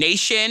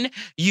donation.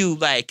 You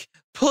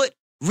put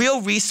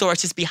real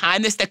resources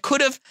behind this that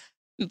could have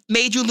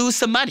made you lose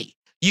some money.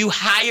 You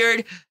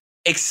hired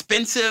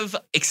expensive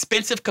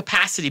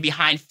capacity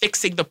behind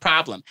fixing the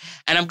problem.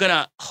 And I'm going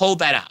to hold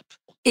that up.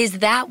 Is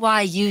that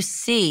why you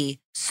see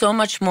so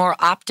much more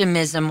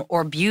optimism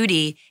or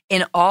beauty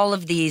in all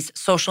of these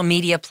social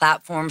media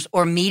platforms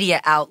or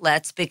media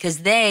outlets? Because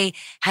they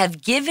have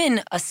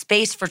given a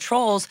space for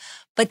trolls,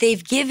 but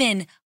they've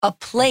given a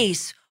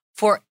place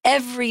for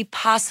every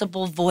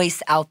possible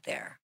voice out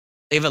there.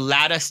 They've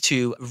allowed us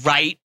to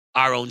write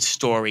our own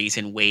stories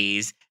in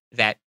ways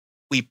that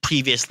we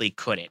previously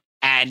couldn't.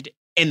 And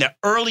in the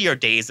earlier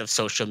days of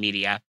social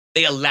media,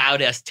 they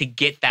allowed us to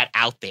get that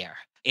out there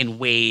in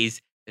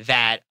ways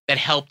that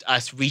helped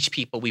us reach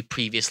people we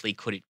previously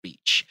couldn't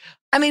reach.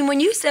 I mean, when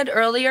you said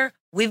earlier,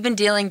 we've been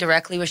dealing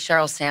directly with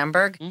Sheryl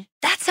Sandberg,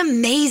 that's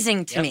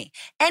amazing to me.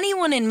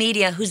 Anyone in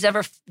media who's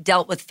ever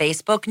dealt with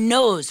Facebook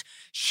knows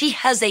she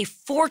has a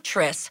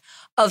fortress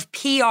of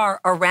PR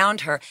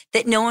around her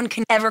that no one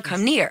can ever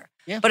come near.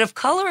 Yeah. But if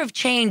Color of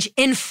Change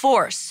in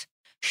force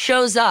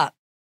shows up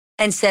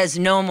and says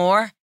no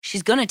more,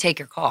 she's going to take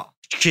your call.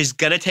 She's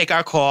going to take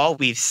our call.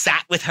 We've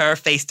sat with her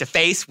face to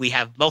face. We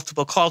have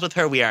multiple calls with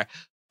her. We are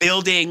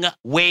building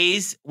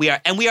ways. We are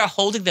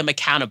holding them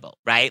accountable,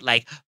 right?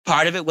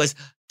 Part of it was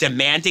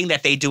demanding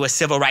that they do a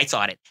civil rights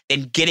audit,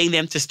 then getting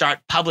them to start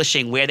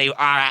publishing where they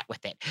are at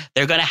with it.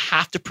 They're going to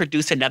have to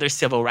produce another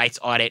civil rights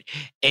audit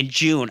in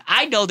June.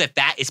 I know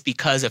that is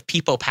because of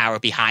people power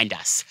behind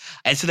us.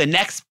 And so the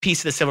next piece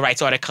of the civil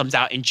rights audit comes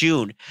out in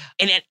June.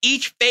 And at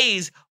each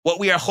phase, what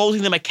we are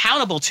holding them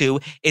accountable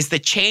to is the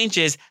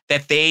changes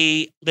that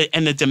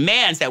and the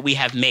demands that we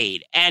have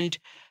made. And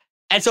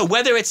so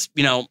whether it's,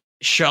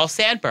 Sheryl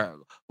Sandberg,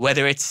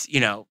 whether it's,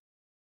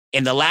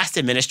 in the last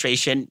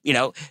administration,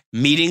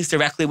 meetings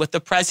directly with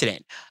the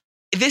president.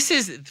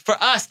 For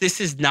us, this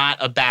is not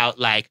about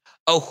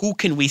who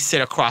can we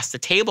sit across the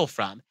table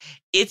from?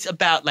 It's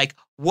about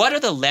what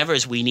are the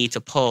levers we need to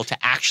pull to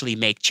actually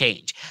make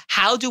change?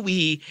 How do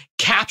we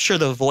capture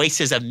the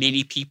voices of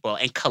many people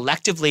and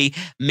collectively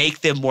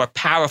make them more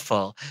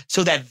powerful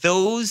so that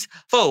those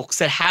folks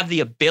that have the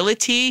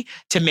ability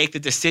to make the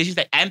decisions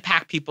that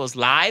impact people's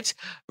lives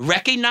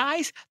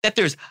recognize that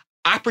there's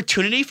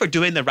opportunity for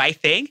doing the right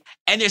thing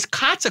and there's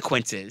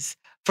consequences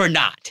for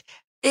not.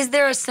 Is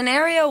there a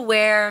scenario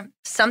where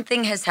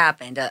something has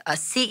happened, a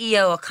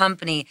CEO, a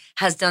company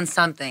has done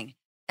something,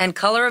 and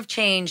Color of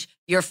Change,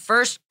 your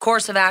first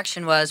course of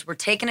action was, we're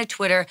taking to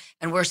Twitter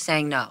and we're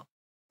saying no?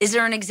 Is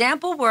there an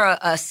example where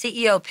a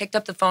CEO picked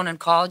up the phone and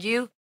called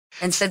you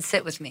and said,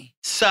 sit with me?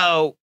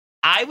 So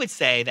I would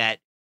say that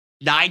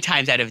 9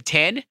 times out of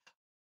 10,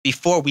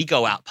 before we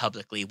go out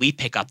publicly, we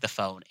pick up the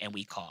phone and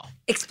we call.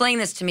 Explain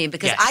this to me,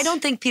 because I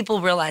don't think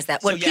people realize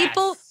that. What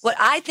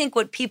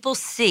people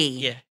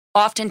see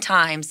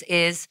oftentimes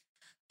is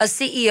a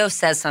CEO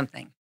says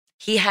something.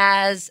 He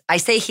has, I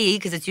say he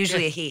because it's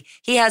usually a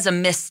he has a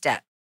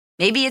misstep.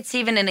 Maybe it's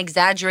even an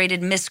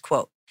exaggerated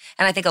misquote.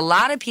 And I think a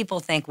lot of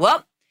people think,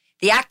 well,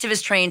 the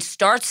activist train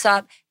starts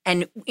up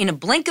and in a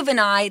blink of an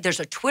eye, there's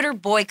a Twitter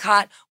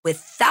boycott with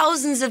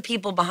thousands of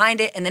people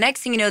behind it. And the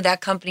next thing you know,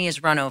 that company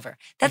is run over.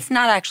 That's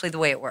not actually the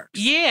way it works.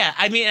 Yeah.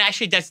 I mean,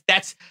 actually,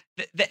 that's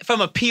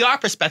from a PR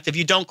perspective,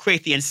 you don't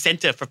create the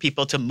incentive for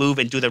people to move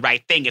and do the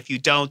right thing if you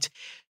don't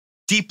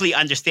deeply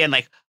understand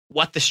like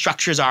what the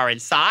structures are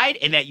inside,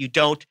 and that you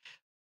don't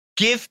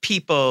give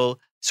people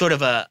sort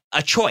of a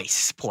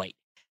choice point.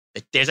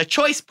 There's a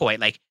choice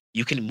point. Like,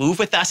 you can move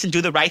with us and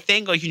do the right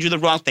thing, or you can do the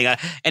wrong thing.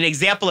 An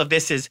example of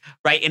this is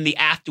right in the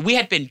after. We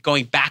had been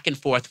going back and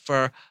forth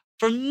for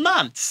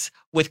months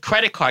with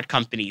credit card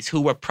companies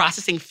who were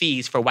processing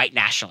fees for white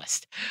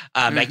nationalists.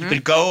 Like, you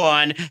could go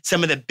on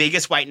some of the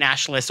biggest white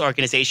nationalist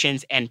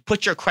organizations and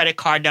put your credit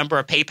card number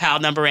or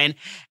PayPal number in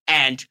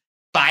and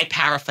buy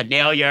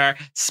paraphernalia,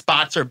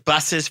 sponsor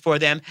buses for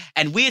them.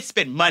 And we had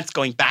spent months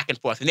going back and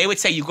forth. And they would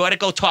say, you got to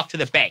go talk to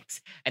the banks.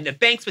 And the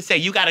banks would say,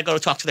 you got to go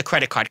talk to the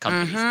credit card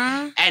companies.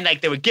 And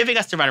like, they were giving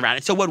us the runaround.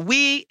 And so what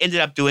we ended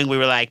up doing,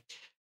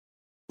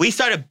 we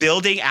started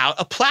building out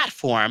a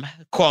platform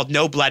called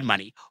No Blood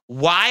Money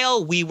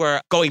while we were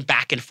going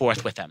back and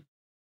forth with them.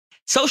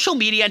 Social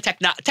media and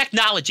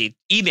technology,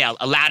 email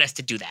allowed us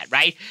to do that,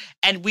 right?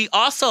 And we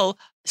also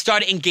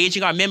started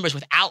engaging our members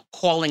without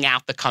calling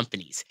out the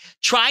companies,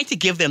 trying to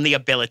give them the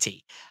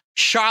ability.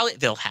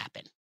 Charlottesville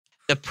happened.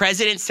 The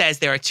president says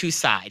there are two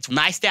sides.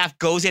 My staff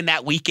goes in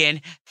that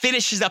weekend,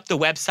 finishes up the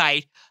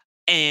website,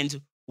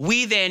 and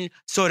we then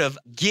sort of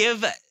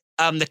give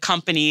the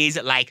companies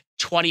like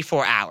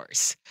 24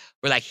 hours.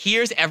 We're like,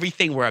 here's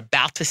everything we're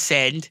about to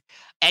send.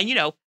 And,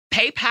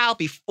 PayPal,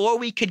 before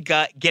we could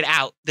get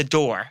out the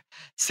door,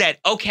 said,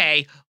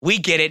 okay, we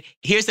get it.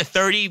 Here's the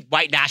 30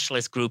 white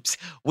nationalist groups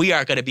we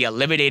are going to be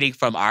eliminating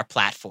from our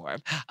platform.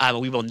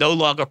 We will no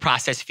longer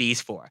process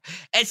fees for.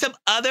 And some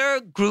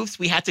other groups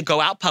we had to go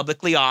out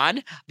publicly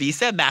on,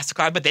 Visa,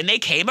 MasterCard, but then they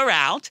came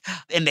around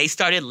and they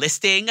started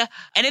listing.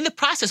 And in the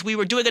process, we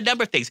were doing a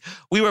number of things.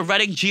 We were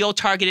running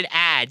geo-targeted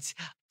ads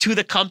to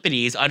the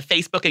companies on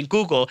Facebook and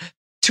Google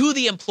to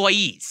the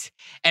employees,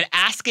 and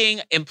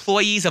asking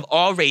employees of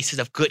all races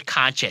of good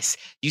conscience.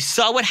 You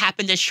saw what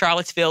happened in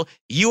Charlottesville.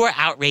 You are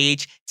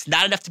outraged. It's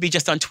not enough to be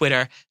just on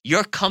Twitter.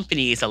 Your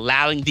company is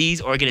allowing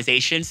these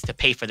organizations to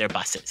pay for their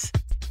buses.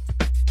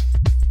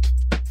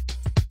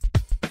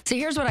 So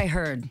here's what I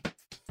heard.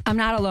 I'm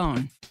not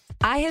alone.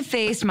 I have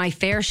faced my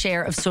fair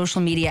share of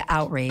social media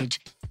outrage.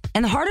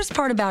 And the hardest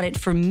part about it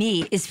for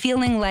me is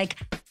feeling like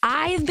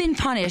I've been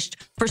punished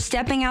for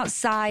stepping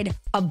outside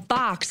a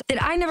box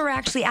that I never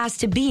actually asked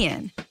to be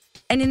in.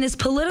 And in this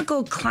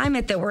political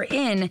climate that we're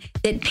in,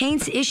 that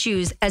paints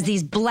issues as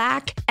these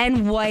black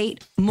and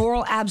white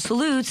moral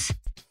absolutes,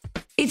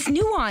 it's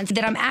nuance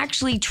that I'm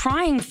actually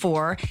trying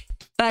for.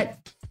 But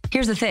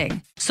here's the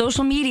thing.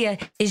 Social media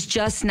is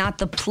just not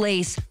the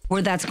place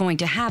where that's going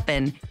to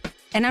happen.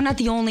 And I'm not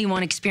the only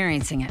one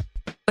experiencing it.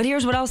 But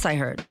here's what else I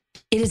heard.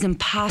 It is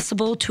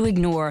impossible to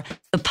ignore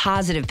the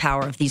positive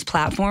power of these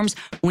platforms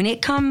when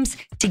it comes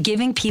to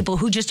giving people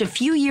who just a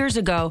few years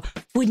ago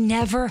would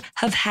never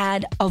have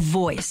had a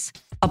voice,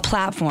 a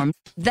platform.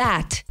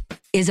 That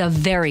is a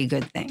very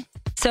good thing.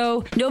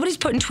 So nobody's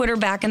putting Twitter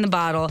back in the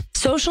bottle.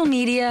 Social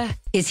media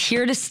is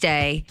here to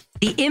stay.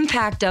 The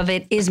impact of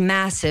it is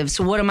massive.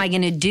 So what am I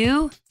going to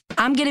do?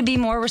 I'm going to be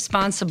more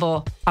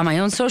responsible on my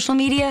own social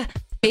media.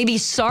 Maybe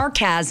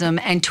sarcasm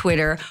and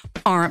Twitter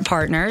aren't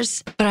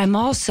partners, but I'm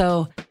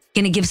also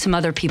going to give some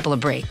other people a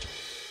break.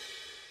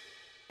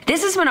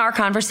 This has been our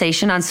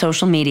conversation on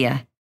social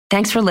media.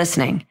 Thanks for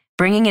listening,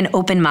 bringing an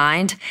open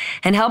mind,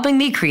 and helping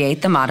me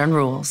create the modern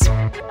rules.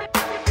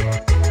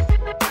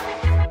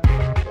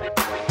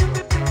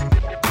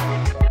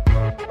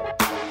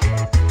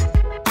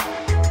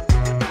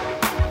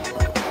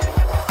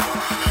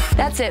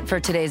 That's it for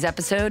today's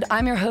episode.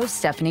 I'm your host,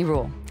 Stephanie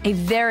Ruhle. A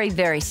very,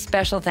 very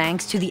special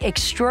thanks to the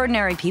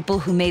extraordinary people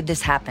who made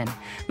this happen.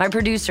 My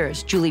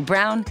producers, Julie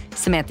Brown,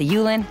 Samantha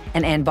Yulin,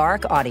 and Ann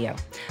Bark Audio.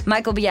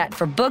 Michael Biette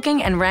for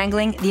booking and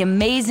wrangling the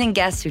amazing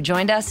guests who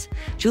joined us.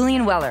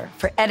 Julian Weller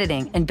for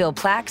editing, and Bill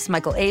Plax,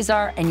 Michael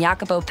Azar, and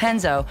Jacopo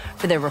Penzo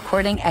for their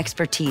recording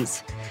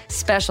expertise.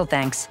 Special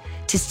thanks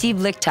to Steve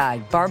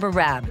Lichtag, Barbara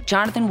Rabb,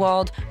 Jonathan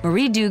Wald,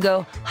 Marie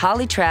Dugo,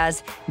 Holly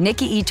Traz,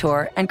 Nikki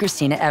Etor, and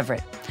Christina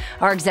Everett.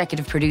 Our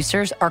executive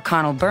producers are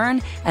Connell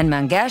Byrne and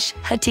Mangesh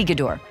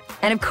Hatigador.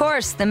 And of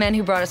course, the men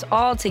who brought us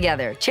all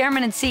together,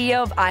 Chairman and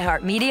CEO of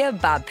iHeartMedia,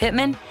 Bob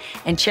Pittman,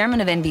 and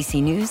Chairman of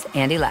NBC News,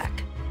 Andy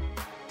Lack.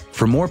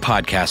 For more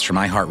podcasts from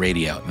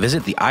iHeartRadio,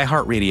 visit the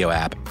iHeartRadio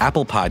app,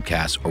 Apple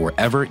Podcasts, or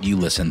wherever you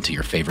listen to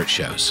your favorite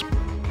shows.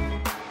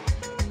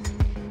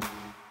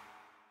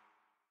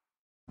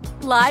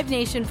 Live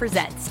Nation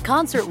presents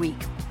Concert Week.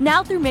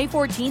 Now through May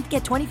 14th,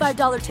 get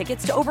 $25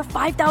 tickets to over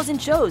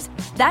 5,000 shows.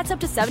 That's up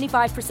to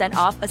 75%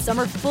 off a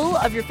summer full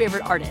of your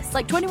favorite artists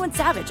like 21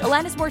 Savage,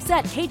 Alanis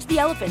Morissette, Cage the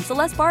Elephant,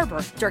 Celeste Barber,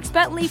 Dierks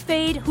Bentley,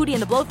 Fade, Hootie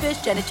and the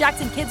Blowfish, Janet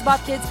Jackson, Kids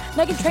Bop Kids,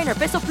 Meghan Trainor,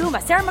 Peso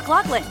Pluma, Sarah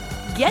McLachlan.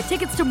 Get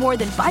tickets to more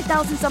than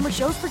 5,000 summer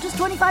shows for just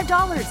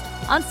 $25.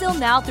 On sale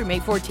now through May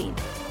 14th.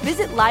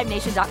 Visit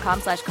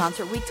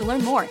LiveNation.com/Concert Week to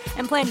learn more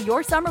and plan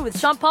your summer with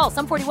Sean Paul,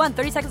 Sum 41,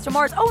 30 Seconds to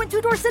Mars, and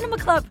Two Door Cinema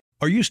Club.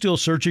 Are you still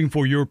searching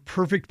for your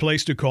perfect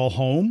place to call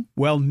home?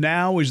 Well,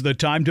 now is the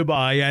time to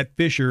buy at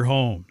Fisher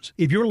Homes.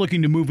 If you're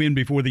looking to move in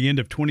before the end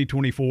of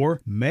 2024,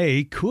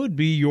 May could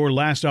be your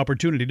last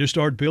opportunity to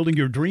start building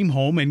your dream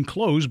home and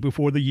close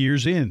before the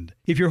year's end.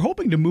 If you're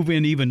hoping to move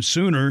in even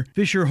sooner,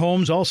 Fisher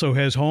Homes also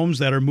has homes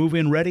that are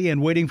move-in ready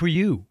and waiting for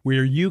you,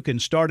 where you can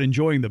start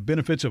enjoying the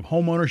benefits of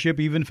homeownership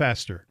even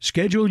faster.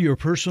 Schedule your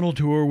personal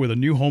tour with a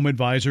new home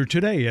advisor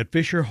today at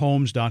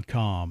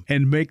FisherHomes.com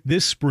and make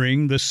this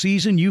spring the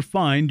season you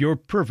find your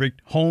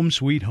perfect home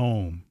sweet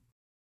home.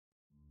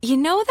 You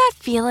know that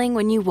feeling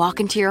when you walk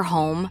into your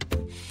home,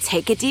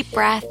 take a deep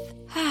breath,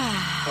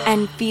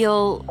 and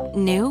feel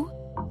new?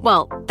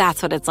 Well,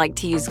 that's what it's like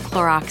to use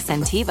Clorox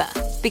Scentiva.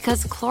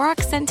 Because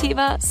Clorox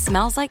Scentiva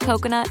smells like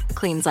coconut,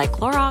 cleans like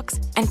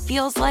Clorox, and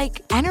feels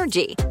like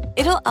energy.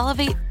 It'll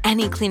elevate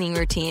any cleaning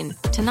routine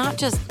to not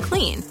just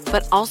clean,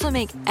 but also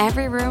make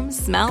every room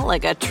smell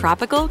like a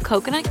tropical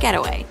coconut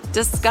getaway.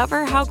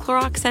 Discover how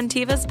Clorox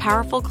Scentiva's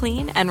powerful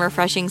clean and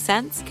refreshing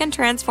scents can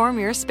transform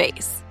your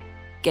space.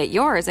 Get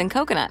yours in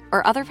coconut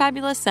or other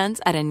fabulous scents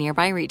at a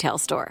nearby retail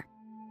store.